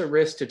 it's a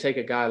risk to take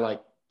a guy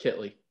like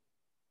Kitley.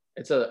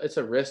 It's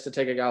a risk to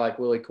take a guy like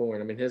Willie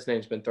Corn. I mean, his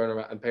name's been thrown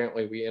around.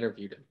 Apparently, we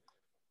interviewed him.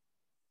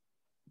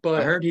 But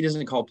I heard he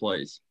doesn't call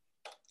plays.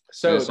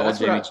 So that's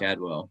Jamie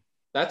Chadwell.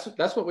 That's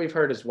what we've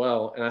heard as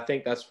well, and I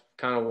think that's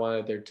kind of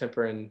why they're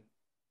tempering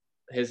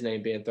his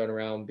name being thrown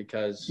around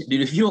because.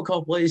 Dude, if you don't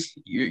call plays,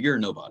 you're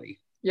nobody.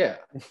 Yeah,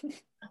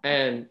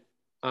 and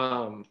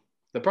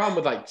the problem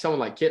with like someone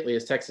like Kitley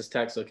is Texas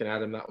Tech's looking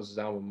at him. That was his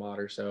alma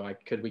mater. So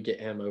could we get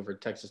him over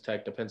Texas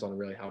Tech? Depends on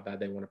really how bad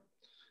they want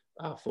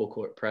to full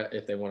court press.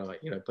 If they want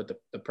to put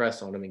the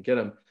press on him and get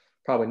him,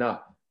 probably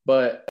not.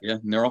 But Yeah,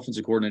 and their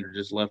offensive coordinator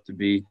just left to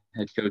be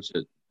head coach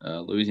at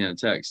Louisiana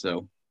Tech.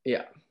 So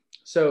yeah,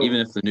 so even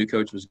if the new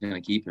coach was going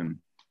to keep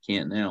him,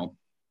 can't now.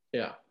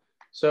 yeah,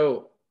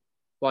 so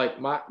like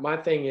my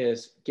thing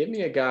is, give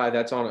me a guy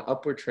that's on an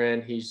upward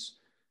trend.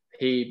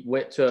 He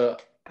went to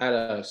at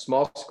a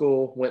small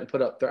school, went and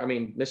put up. I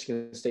mean,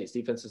 Michigan State's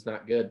defense is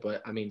not good,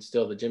 but I mean,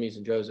 still the Jimmies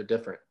and Joes are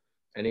different.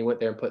 And he went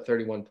there and put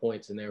 31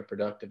 points, and they were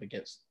productive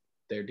against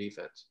their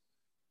defense.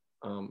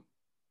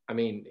 I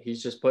mean,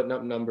 he's just putting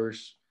up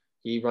numbers.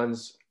 He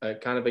runs a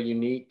kind of a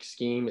unique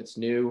scheme. It's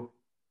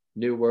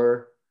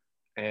newer,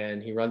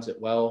 and he runs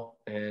it well.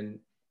 And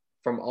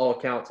from all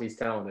accounts, he's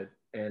talented.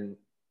 And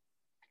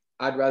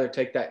I'd rather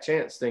take that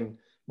chance than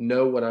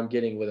know what I'm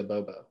getting with a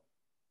Bobo,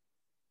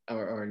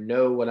 or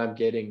know what I'm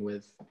getting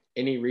with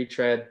any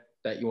retread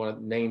that you want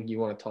to name, you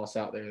want to toss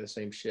out there, the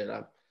same shit.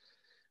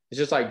 It's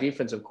just like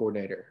defensive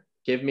coordinator.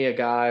 Give me a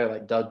guy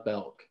like Doug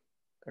Belk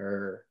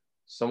or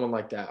someone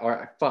like that.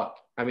 Or fuck.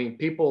 I mean,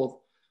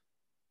 people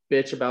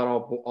bitch about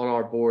on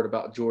our board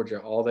about Georgia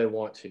all they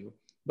want to.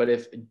 But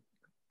if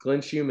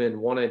Glenn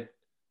Schumann wanted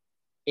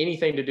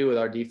anything to do with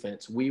our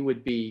defense, we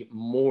would be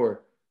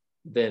more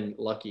than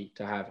lucky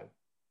to have him.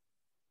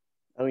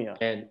 Oh yeah.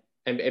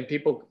 And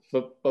people,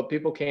 but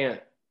people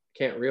can't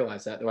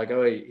realize that. They're like,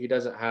 oh, he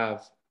doesn't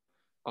have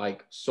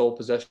like sole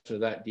possession of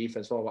that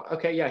defense. Well,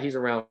 okay, yeah, he's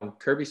around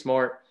Kirby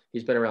Smart.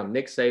 He's been around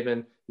Nick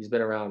Saban. He's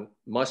been around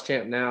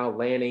Muschamp now,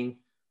 Lanning.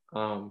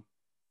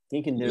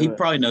 He can do He it.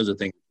 probably knows a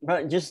thing.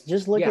 But just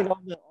look at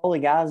all the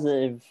guys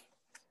that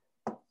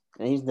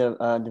he's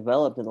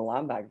developed in the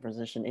linebacker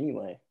position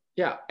anyway.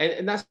 Yeah,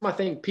 and that's my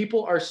thing.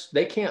 People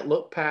they can't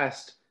look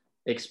past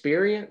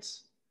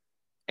experience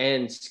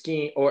and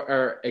scheme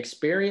or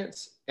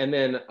experience and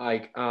then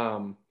like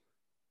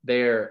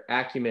their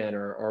acumen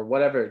or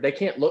whatever. They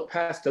can't look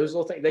past those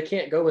little things. They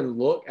can't go and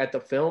look at the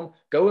film.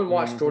 Go and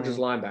watch Georgia's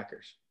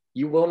linebackers.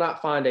 You will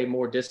not find a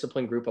more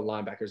disciplined group of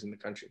linebackers in the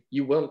country.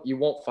 You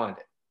won't find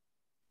it.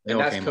 And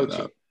that's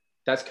coaching.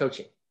 That's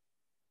coaching.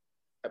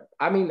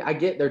 I mean, I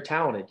get they're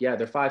talented. Yeah,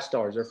 they're 5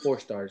 stars, they're 4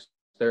 stars,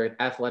 they're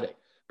athletic.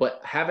 But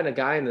having a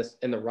guy in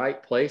the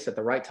right place at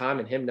the right time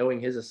and him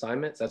knowing his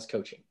assignments, that's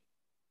coaching.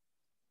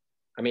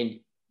 I mean,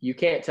 you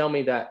can't tell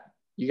me that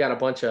you got a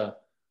bunch of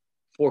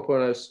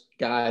 4.0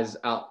 guys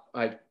out,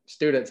 like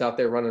students out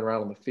there running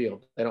around on the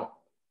field. They don't,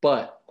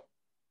 but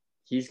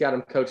he's got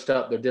them coached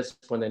up. They're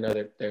disciplined. They know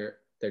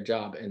their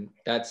job. And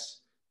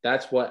that's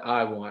what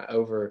I want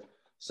over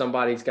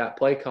somebody's got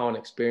play calling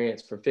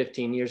experience for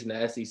 15 years in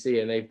the SEC,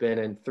 and they've been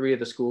in 3 of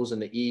the schools in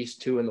the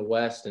East, 2 in the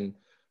West, and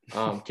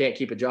can't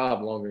keep a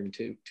job longer than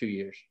 2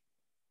 years.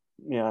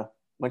 Yeah,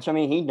 which I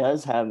mean, he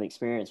does have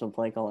experience with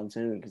play calling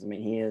too, because I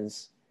mean,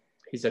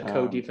 he's a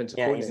co-defensive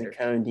coordinator. He's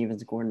a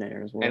co-defensive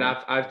coordinator as well. And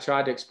I've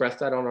tried to express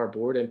that on our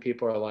board, and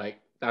people are like,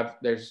 I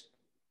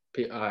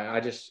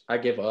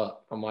give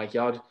up. I'm like,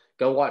 y'all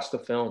go watch the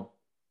film,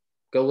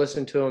 go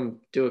listen to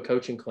him do a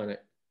coaching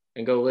clinic,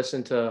 and go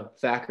listen to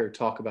Thacker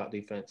talk about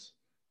defense.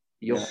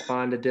 You'll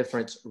find a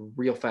difference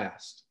real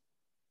fast.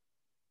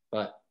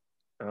 But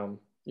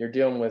you're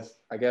dealing with,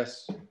 I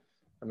guess,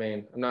 I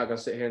mean, I'm not going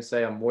to sit here and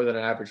say I'm more than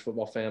an average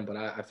football fan, but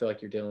I feel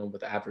like you're dealing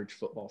with average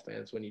football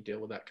fans when you deal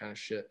with that kind of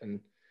shit. And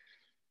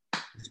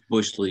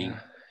Bush League.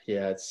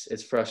 Yeah,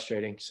 it's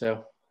frustrating.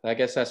 So I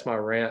guess that's my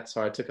rant.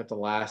 Sorry, I took up the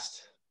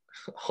last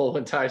whole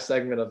entire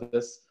segment of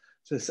this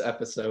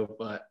episode,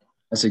 but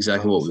that's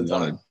exactly what we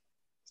wanted.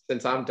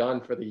 Since I'm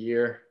done for the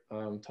year,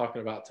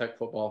 talking about Tech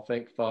football,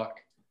 thank fuck.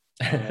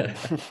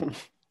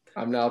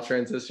 I'm now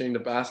transitioning to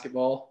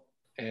basketball,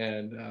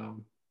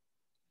 and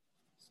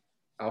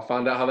I'll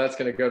find out how that's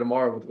going to go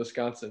tomorrow with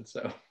Wisconsin.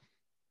 So,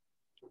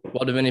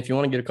 well, Devin, if you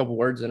want to get a couple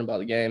words in about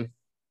the game,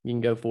 you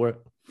can go for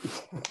it.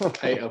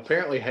 Hey,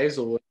 apparently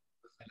Hazelwood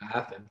in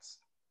Athens.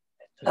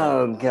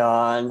 Oh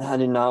God, I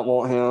do not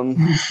want him.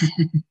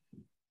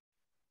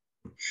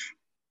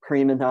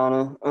 Prima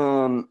donna.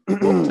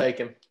 We'll take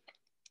him.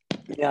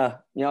 Yeah,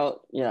 go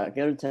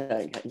to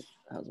Tech.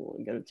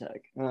 Hazelwood, go to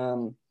Tech.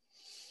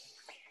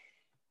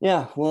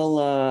 Yeah, well,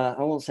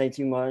 I won't say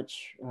too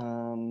much,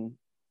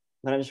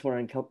 but I just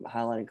wanted to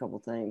highlight a couple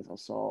things I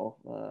saw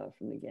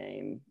from the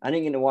game. I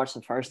didn't get to watch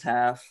the first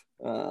half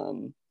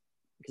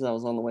because I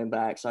was on the way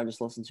back, so I just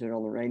listened to it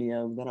on the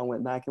radio. Then I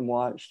went back and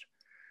watched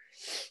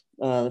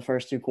the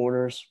first 2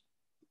 quarters.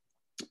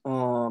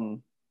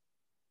 Georgia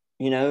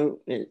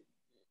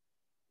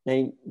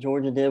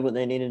did what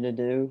they needed to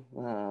do.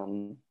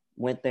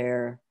 Went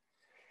there.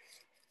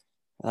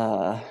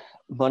 A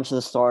bunch of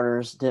the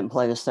starters didn't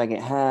play the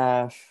second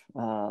half.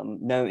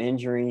 No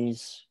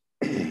injuries,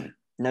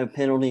 no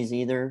penalties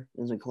either.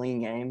 It was a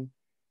clean game,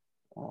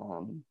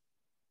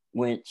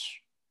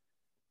 which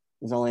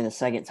is only the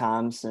second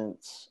time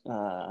since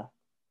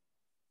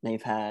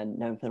they've had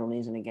no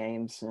penalties in a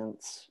game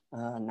since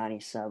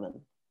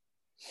 97.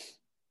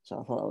 So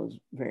I thought that was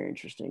very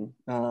interesting.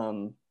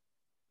 That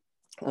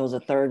was a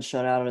 3rd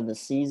shutout of the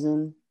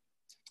season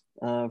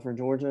for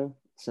Georgia.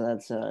 So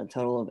that's a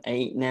total of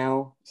 8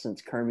 now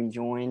since Kirby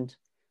joined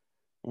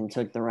and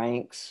took the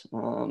ranks.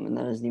 And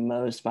that is the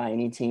most by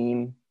any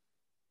team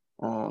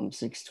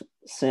since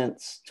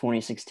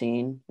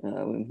 2016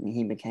 when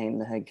he became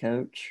the head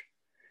coach.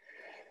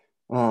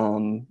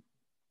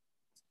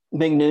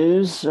 Big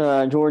news,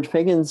 George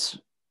Pickens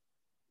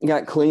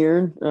got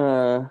cleared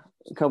a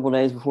couple of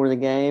days before the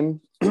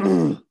game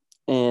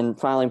and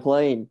finally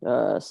played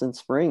since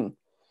spring.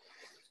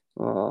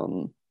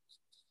 It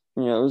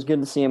was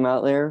good to see him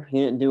out there. He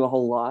didn't do a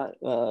whole lot,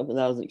 but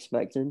that was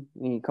expected.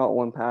 He caught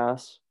one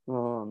pass.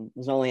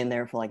 Was only in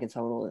there for like a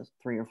total of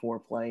 3 or 4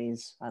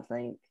 plays, I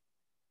think.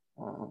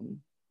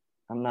 I'm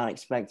not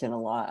expecting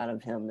a lot out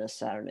of him this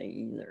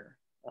Saturday either.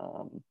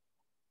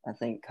 I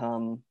think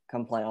come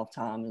playoff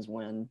time is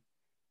when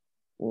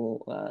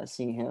we'll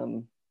see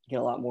him get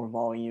a lot more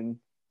volume.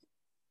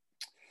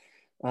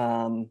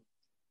 I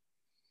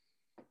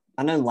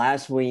know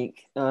last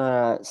week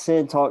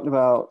Sid talked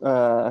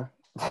about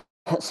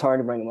sorry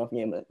to bring him up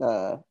again, but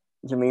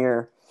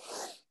Jameer,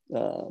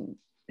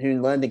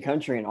 who led the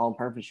country in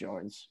all-purpose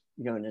yards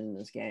going into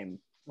this game.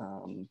 I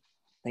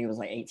think it was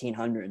like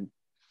 1,800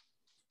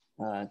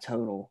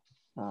 total,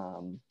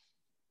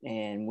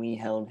 and we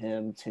held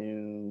him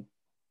to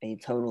a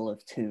total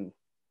of 2.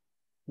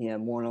 He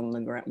had 1 on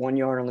the ground, 1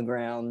 yard on the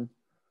ground,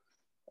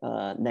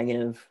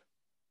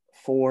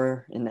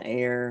 -4 in the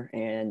air,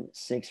 and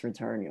 6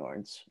 return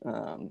yards.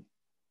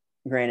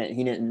 Granted,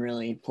 he didn't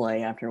really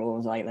play after what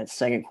was like that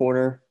second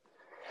quarter,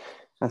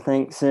 I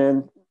think,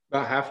 Sid.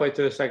 About halfway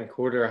through the second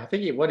quarter, I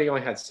think he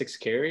only had 6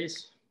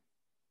 carries.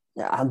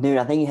 Yeah, dude,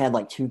 I think he had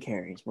like 2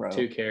 carries, bro.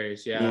 2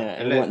 carries, yeah.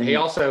 Yeah, and then he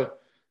also,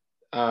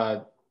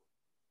 y'all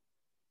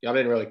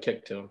didn't really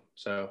kick to him,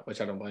 so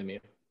which I don't blame you.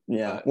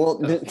 Yeah, well,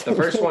 the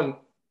first one,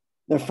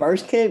 the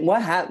first kick,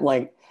 what happened?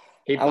 Like,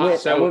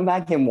 I went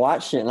back and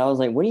watched it, and I was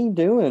like, "What are you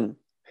doing?"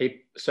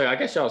 So I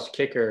guess y'all's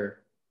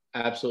kicker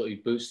absolutely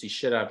boots the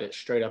shit out of it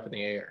straight up in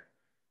the air.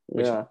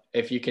 Which,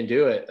 if you can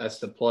do it, that's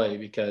the play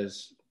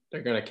because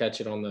they're going to catch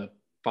it on the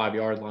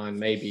 5-yard line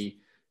maybe,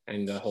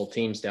 and the whole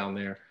team's down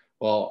there.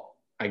 Well,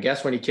 I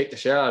guess when he kicked the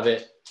shit out of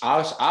it, I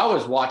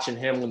was watching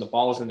him when the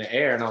ball was in the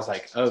air, and I was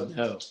like, oh,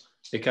 no,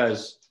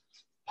 because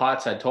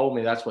Potts had told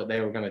me that's what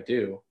they were going to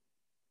do.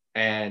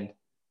 And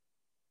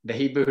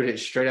he booted it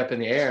straight up in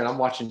the air, and I'm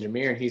watching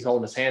Jameer, and he's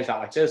holding his hands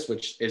out like this,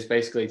 which is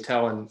basically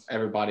telling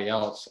everybody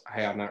else,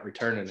 hey, I'm not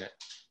returning it.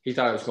 He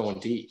thought it was going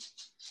deep.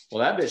 Well,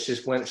 that bitch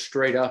just went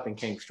straight up and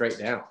came straight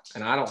down,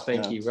 and I don't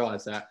think he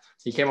realized that.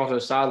 He came off the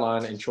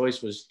sideline, and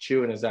Choice was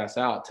chewing his ass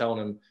out, telling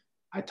him,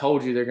 I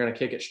told you they're going to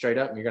kick it straight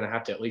up, and you're going to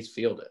have to at least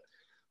field it.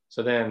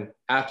 So then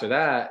after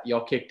that,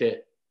 y'all kicked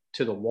it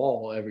to the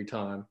wall every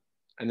time,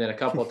 and then a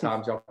couple of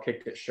times y'all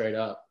kicked it straight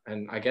up.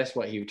 And I guess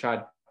what he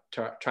tried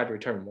to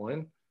return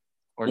 1.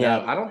 Or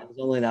no, I don't.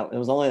 It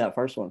was only that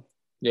first one.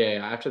 Yeah,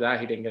 after that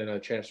he didn't get another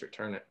chance to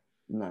return it.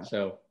 No.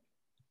 So,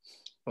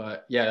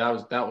 but yeah,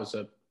 that was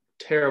a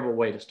terrible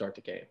way to start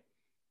the game.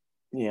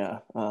 Yeah.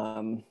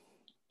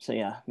 So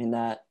yeah, I mean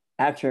that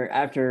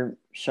after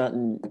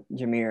shutting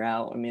Jameer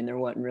out, I mean there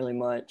wasn't really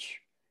much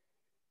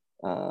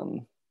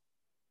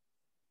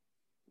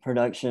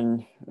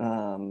production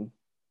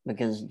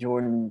because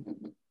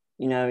Jordan,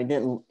 he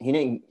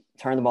didn't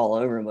turn the ball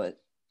over,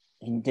 but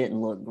he didn't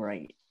look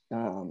great.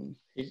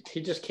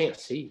 He just can't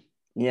see.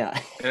 Yeah.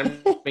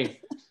 And I mean,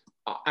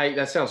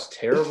 that sounds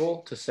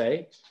terrible to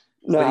say.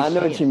 No, I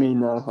know what you mean,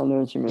 though. I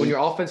know what you mean. When your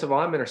offensive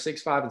linemen are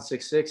 6'5" and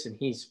 6'6", and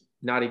he's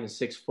not even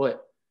 6 foot,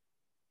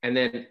 and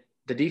then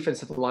the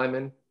defensive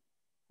lineman,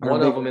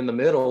 one of them in the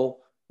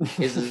middle,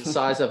 is the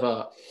size of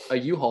a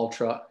U-Haul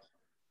truck,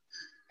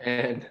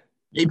 and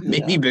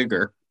maybe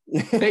bigger.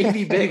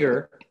 Maybe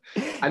bigger.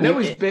 I know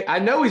he's big. I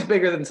know he's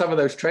bigger than some of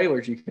those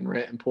trailers you can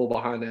rent and pull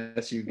behind an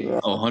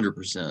SUV. Oh,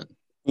 100%.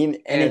 And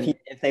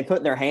if they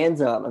put their hands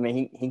up, I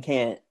mean, he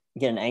can't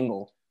get an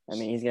angle. I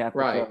mean, he's gonna have to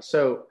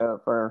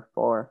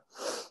for.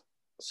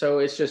 So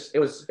it's just it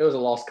was a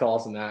lost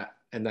cause in that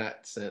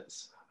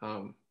sense.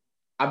 I'm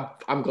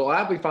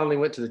glad we finally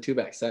went to the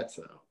 2-back sets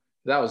though.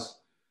 That was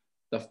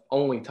the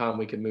only time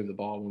we could move the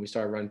ball when we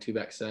started running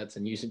 2-back sets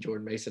and using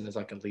Jordan Mason as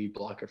like a lead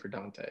blocker for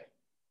Dante.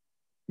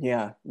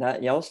 Yeah,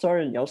 that y'all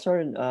started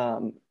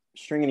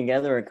stringing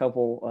together a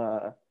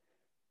couple.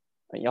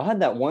 Y'all had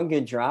that one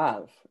good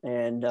drive,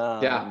 and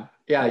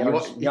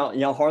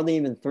y'all hardly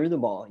even threw the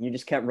ball. You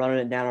just kept running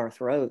it down our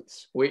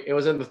throats. It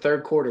was in the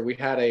third quarter. We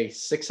had a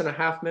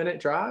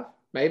 6.5-minute drive,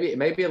 maybe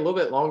a little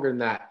bit longer than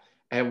that,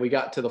 and we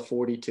got to the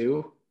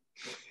 42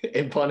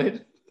 and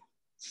punted.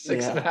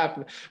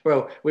 6.5.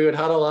 Bro, we would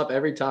huddle up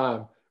every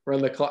time, run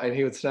the clock, and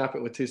he would snap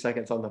it with 2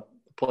 seconds on the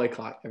play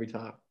clock every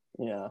time.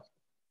 Yeah.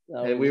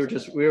 And we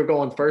were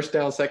going first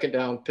down, second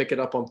down, pick it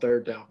up on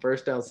third down.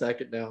 First down,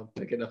 second down,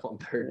 pick it up on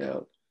third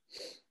down.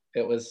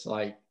 It was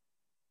like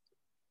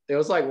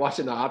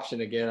watching the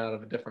option again out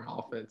of a different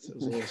offense. It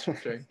was a little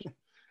strange.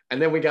 And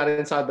then we got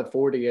inside the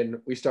 40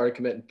 and we started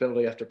committing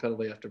penalty after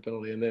penalty after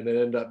penalty. And then it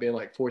ended up being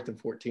like 4th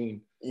and 14.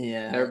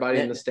 Yeah. And everybody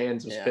in the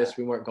stands was pissed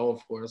we weren't going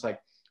for it. It was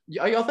like,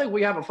 y'all think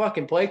we have a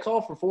fucking play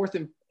call for 4th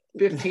and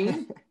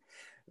 15?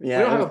 We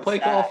don't have a play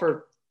call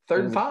for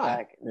 3rd and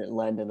 5. It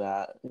led to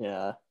that.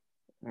 Yeah.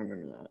 I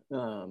remember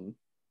that.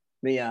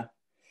 But yeah.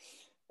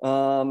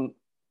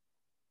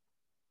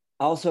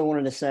 also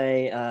wanted to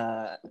say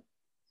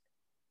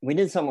we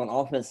did something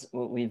on offense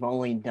what we've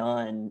only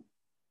done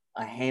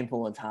a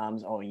handful of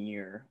times all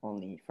year on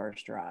the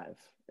first drive,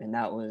 and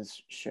that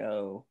was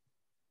show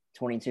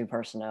 22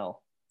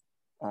 personnel,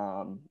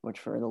 which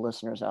for the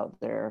listeners out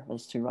there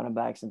is 2 running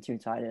backs and 2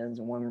 tight ends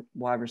and 1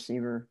 wide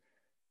receiver.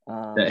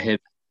 That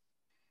hit.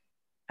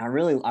 I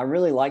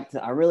really like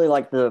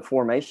the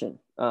formation.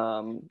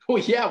 Well,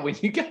 yeah, when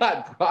you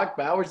got Brock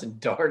Bowers and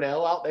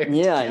Darnell out there,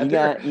 Yeah,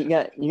 together.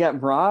 you got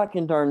Brock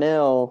and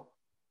Darnell,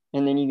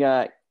 and then you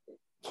got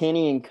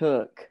Kenny and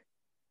Cook.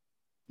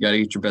 You got to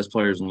get your best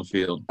players on the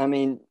field. I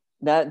mean,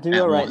 that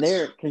duo right once.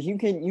 there, because you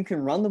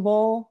can run the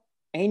ball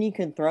and you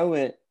can throw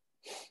it.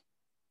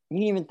 You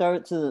can even throw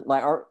it to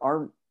like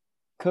our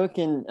Cook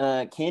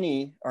and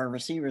Kenny are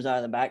receivers out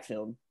of the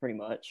backfield pretty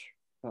much.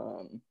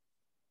 And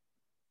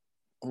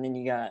then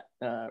you got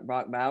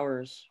Brock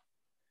Bowers,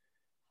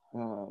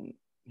 who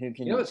can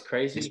You know what's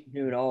crazy?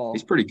 do it all.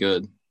 He's pretty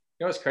good. You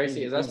know what's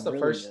crazy is that's the really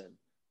first good.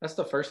 that's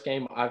the first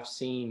game I've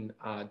seen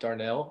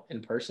Darnell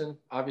in person,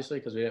 obviously,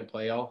 because we didn't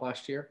play all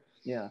last year.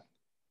 Yeah.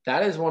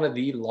 That is one of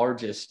the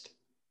largest,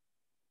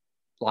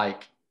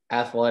 like,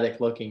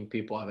 athletic-looking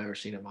people I've ever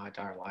seen in my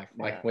entire life.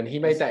 Like, Yeah. when he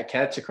made that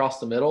catch across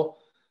the middle,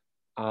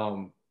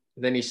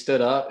 then he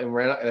stood up and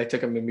ran. They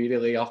took him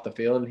immediately off the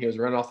field, and he was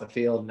running off the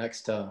field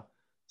next to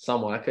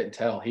someone. I couldn't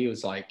tell. He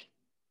was, like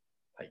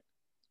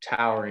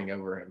towering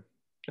over him.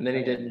 And then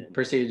he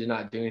proceeded to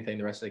not do anything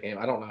the rest of the game.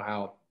 I don't know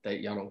how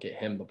that y'all don't get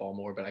him the ball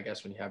more, but I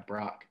guess when you have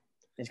Brock.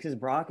 It's because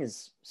Brock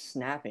is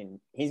snapping.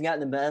 He's got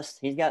the best.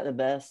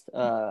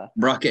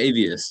 Brock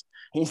Avius.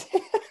 He's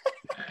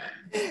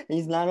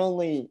not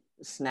only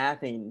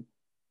snapping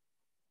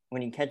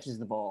when he catches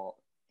the ball,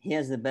 he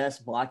has the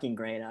best blocking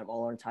grade out of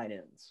all our tight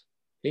ends.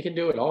 He can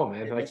do it all,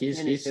 man. Like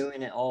he's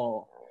doing it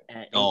all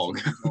at 18 dog.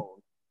 years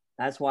old.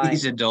 That's why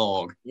He's a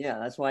dog. Yeah,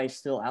 that's why he's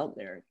still out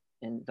there.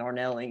 And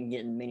Darnell ain't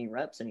getting many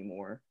reps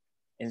anymore,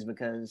 is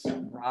because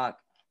Brock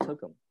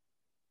took him.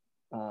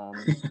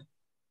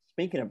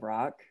 Speaking of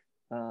Brock,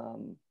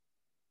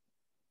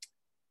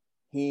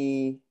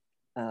 he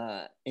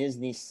is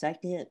the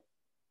second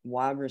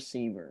wide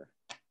receiver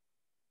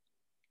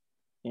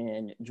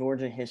in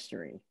Georgia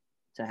history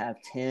to have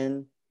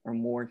 10 or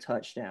more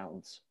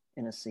touchdowns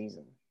in a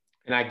season.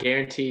 And I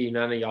guarantee you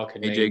none of y'all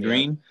can name AJ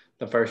Green?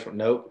 The first one.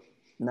 Nope.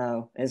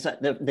 No. It's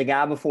the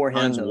guy before him.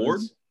 Hines Ward?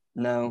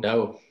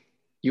 No.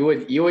 You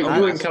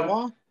wouldn't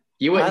come.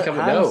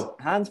 No.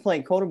 Hines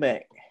played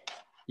quarterback.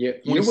 You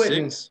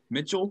wouldn't.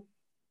 Mitchell.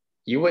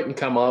 You wouldn't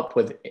come up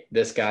with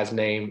this guy's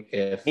name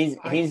if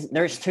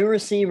there's 2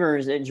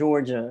 receivers at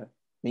Georgia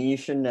that you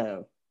should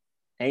know.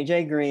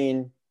 AJ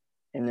Green,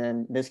 and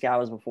then this guy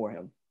was before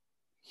him.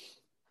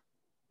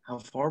 How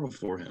far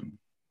before him?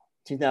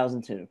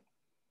 2002.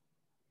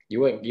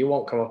 You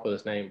won't come up with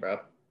his name, bro,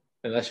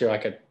 unless you're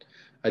like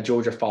a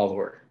Georgia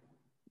follower.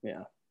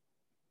 Yeah.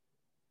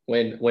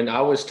 When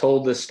I was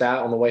told this stat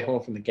on the way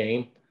home from the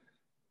game,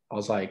 I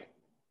was like,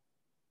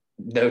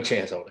 no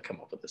chance I would have come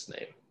up with this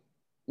name.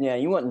 Yeah,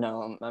 you wouldn't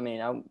know him. I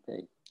mean, I would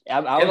be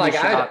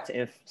shocked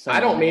if I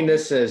don't mean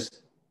this as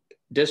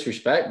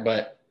disrespect,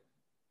 but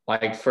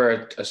like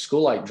for a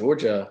school like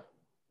Georgia,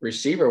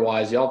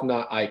 receiver-wise, y'all have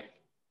not like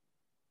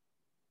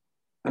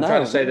 – I'm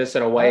trying to say this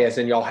in a way as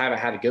in y'all haven't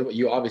had a good one.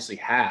 You obviously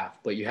have,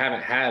 but you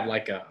haven't had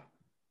like a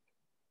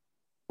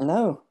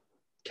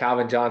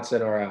Calvin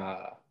Johnson or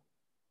a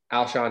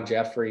Alshon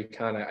Jeffrey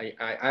kind of –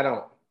 I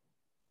don't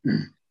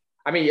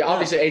 – I mean,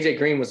 obviously AJ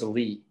Green was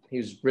elite. He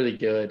was really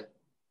good.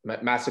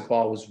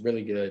 Massaquoi was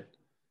really good.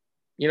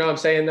 You know what I'm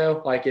saying,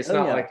 though? Like, it's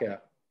not like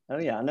a – Oh,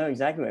 yeah, I know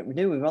exactly what we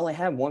do. We've only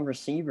had one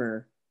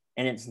receiver,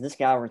 and it's this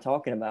guy we're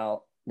talking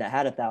about that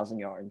had 1,000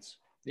 yards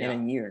in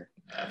a year.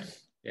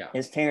 Yeah.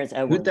 It's Terrence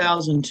Edwards.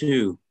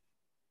 2002.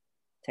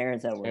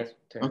 Terrence Edwards.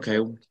 Okay.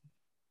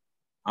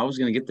 I was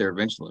going to get there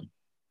eventually.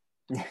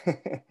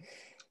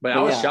 But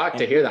I was shocked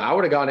to hear that. I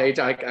would have gone to AJ.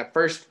 Like, at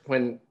first,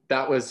 when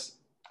that was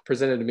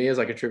presented to me as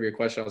like a trivia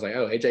question, I was like,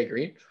 oh, AJ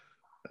Green?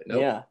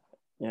 Nope. Yeah.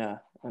 Yeah.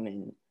 I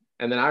mean.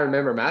 And then I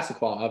remember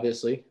Massaquoi,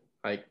 obviously.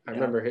 Like, I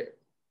remember it.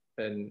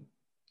 And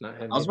not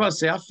him. I was about to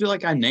say, I feel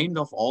like I named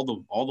off all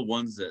the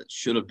ones that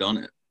should have done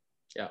it.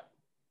 Yeah.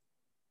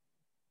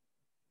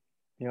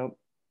 Yep.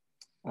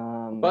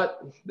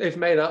 But they've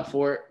made up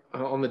for it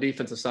on the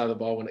defensive side of the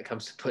ball when it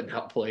comes to putting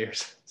out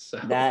players. So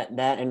that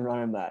and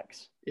running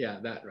backs. Yeah,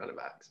 that and running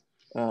backs.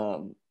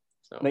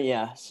 But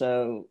yeah,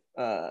 so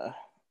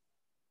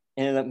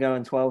ended up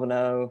going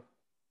 12-0,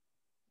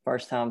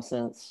 first time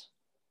since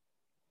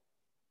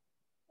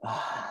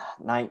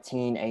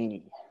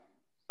 1980.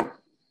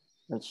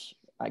 Which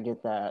I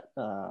get that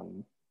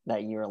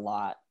year a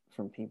lot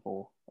from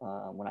people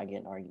when I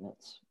get in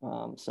arguments.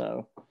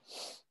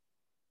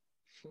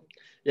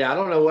 Yeah, I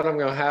don't know what I'm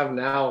going to have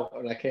now,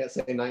 and I can't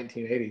say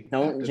 1980.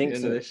 Don't jinx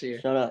it. This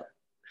year. Shut up.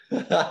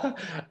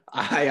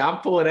 I'm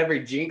pulling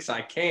every jinx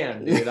I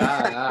can, dude.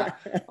 I'm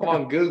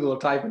on Google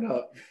typing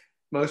up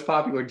most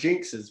popular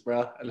jinxes,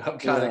 bro, and I'm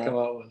trying to come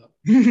up with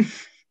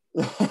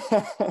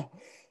them.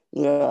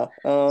 Yeah.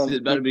 He's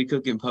about to be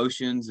cooking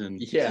potions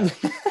and Yeah.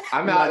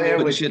 I'm out there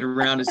putting with shit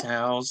around his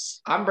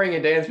house. I'm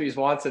bringing Dansby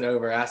Swanson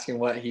over, asking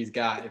what he's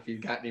got, if he's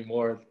got any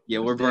more. Yeah,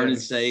 we're burning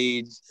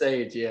sage.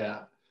 Sage,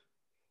 yeah.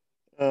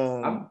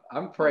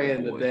 I'm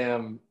praying to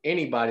damn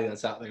anybody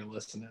that's out there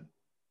listening.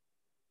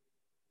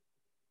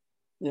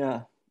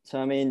 Yeah. So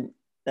I mean,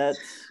 there's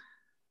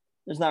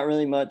not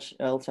really much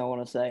else I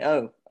want to say.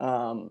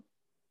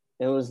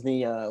 It was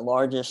the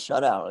largest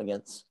shutout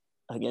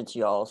against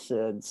y'all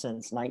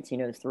since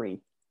 1903.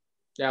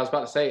 Yeah, I was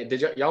about to say,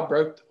 did y'all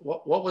broke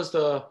what was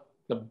the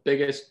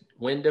biggest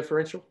win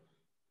differential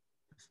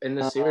in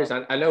this series?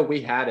 I know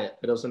we had it,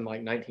 but it was in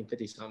like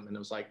 1950 something, and it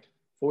was like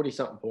 40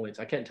 something points.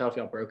 I can't tell if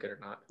y'all broke it or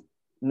not.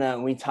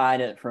 No, we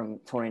tied it from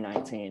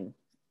 2019.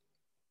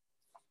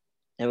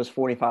 It was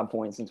 45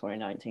 points in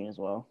 2019 as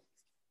well.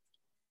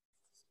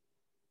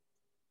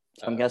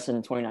 So I'm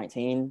guessing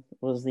 2019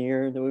 was the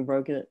year that we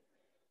broke it.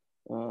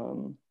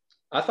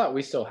 I thought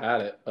we still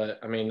had it, but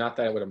I mean, not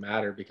that it would have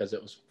mattered because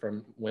it was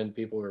from when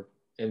people were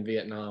in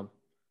Vietnam.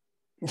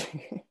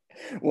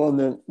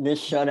 Well, this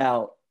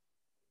shutout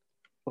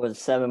was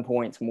 7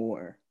 points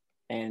more,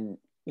 and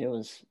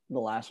the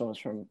last one was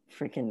from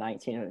freaking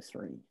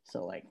 1903.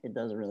 So like, it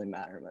doesn't really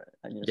matter, but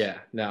I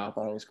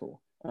thought it was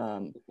cool.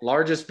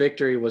 Largest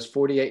victory was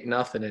 48-0 in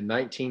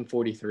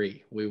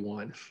 1943. We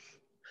won.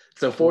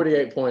 So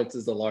 48 points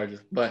is the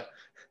largest, but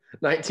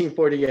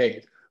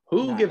 1948.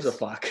 Who gives a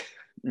fuck?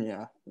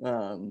 Yeah.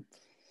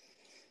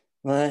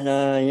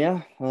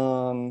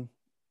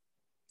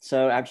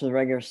 So after the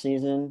regular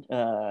season,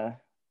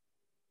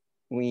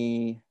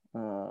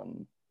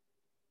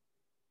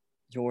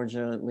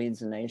 Georgia leads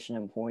the nation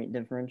in point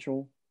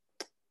differential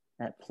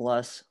at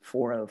plus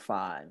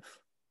 405,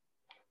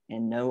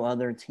 and no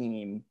other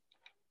team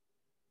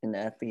in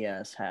the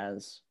FBS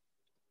has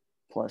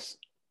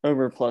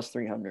over plus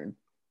 300.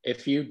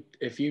 If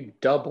you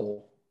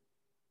double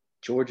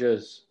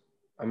Georgia's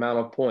amount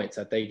of points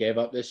that they gave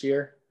up this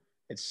year,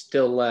 it's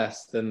still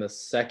less than the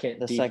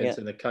second defense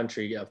in the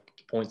country of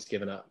points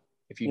given up.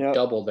 If you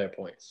double their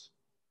points,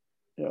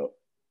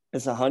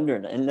 it's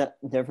 100. Isn't that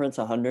difference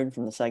 100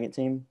 from the second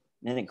team?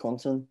 And in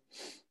Clemson.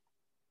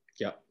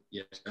 Yep.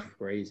 Yeah,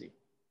 crazy.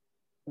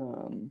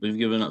 We've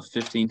given up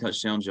 15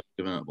 touchdowns. Y'all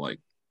given up like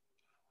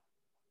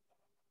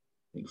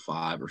I think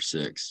 5 or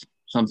 6.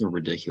 Something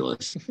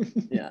ridiculous.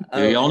 Yeah.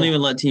 Dude, y'all don't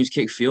even let teams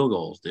kick field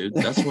goals, dude.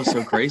 That's what's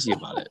so crazy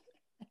about it.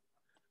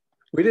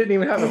 We didn't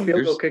even have a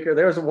field goal kicker.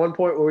 There was one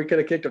point where we could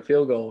have kicked a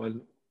field goal, and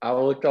I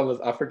looked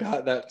on I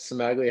forgot that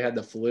Smaglia had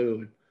the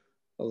flu.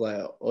 I was like,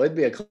 well, it'd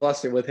be a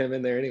cluster with him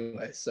in there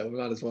anyway, so we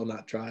might as well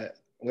not try it.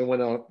 We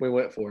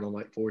went for it on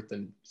like 4th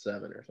and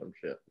 7 or some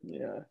shit.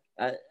 Yeah.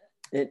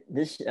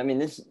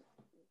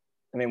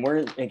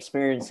 We're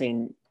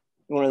experiencing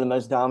one of the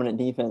most dominant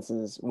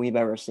defenses we've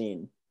ever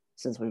seen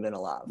since we've been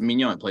alive. I mean,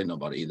 you haven't played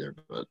nobody either,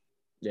 but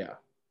yeah.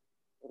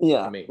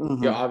 Yeah. I mean,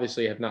 you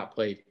obviously have not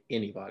played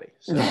anybody.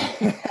 So.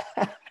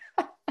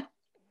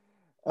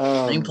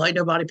 I ain't played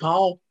nobody,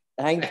 Paul.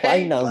 I ain't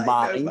played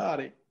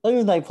nobody.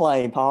 Who they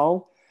play,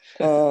 Paul?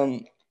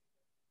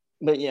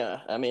 But yeah,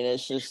 I mean,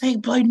 it's just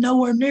ain't played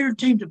nowhere near the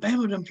team that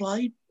Bama done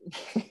played.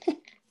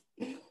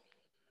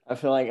 I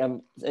feel like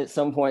at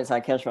some points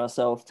I catch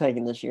myself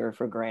taking this year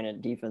for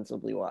granted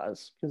defensively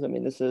wise, because I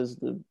mean this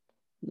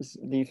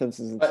defense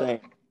is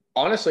insane.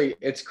 Honestly,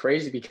 it's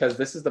crazy because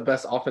this is the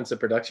best offensive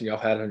production y'all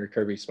had under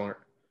Kirby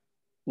Smart.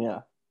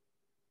 Yeah,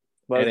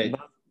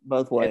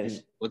 both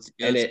ways. It's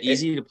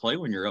easy to play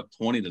when you're up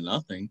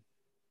 20-0.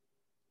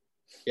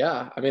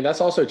 Yeah, I mean that's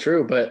also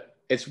true, but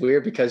it's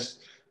weird because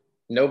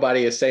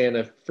nobody is saying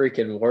a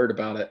freaking word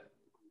about it.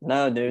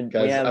 No, dude,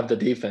 because of the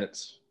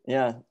defense.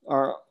 Yeah,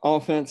 our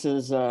offense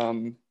is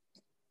very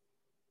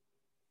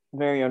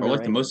underrated. We're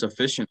like the most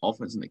efficient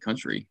offense in the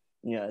country.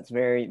 Yeah, it's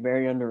very,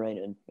 very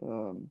underrated.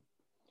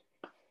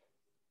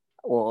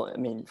 Well, I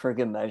mean, for a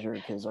good measure,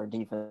 because our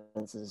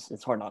defense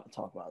it's hard not to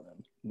talk about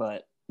them.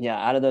 But yeah,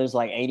 out of those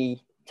like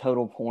 80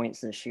 total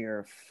points this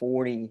year,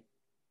 40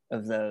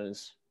 of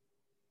those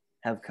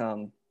have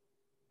come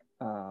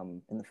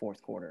in the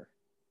fourth quarter.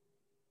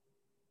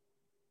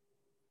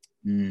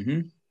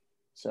 Mm-hmm.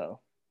 So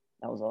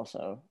that was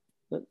also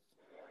a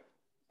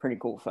pretty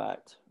cool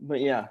fact.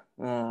 But yeah,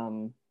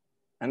 I'm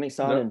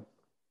excited. Nope.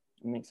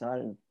 I'm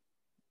excited.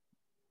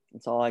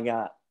 That's all I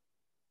got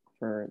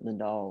for the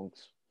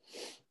Dogs.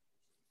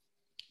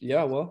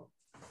 Yeah, well,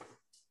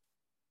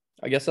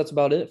 I guess that's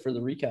about it for the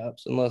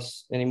recaps,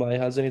 unless anybody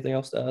has anything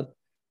else to add.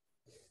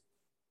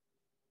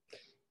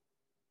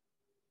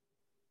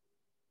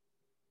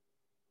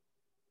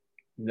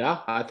 No,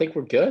 I think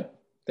we're good.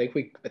 I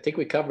think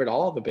we covered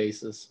all the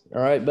bases.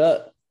 All right,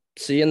 bet.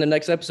 See you in the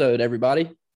next episode, everybody.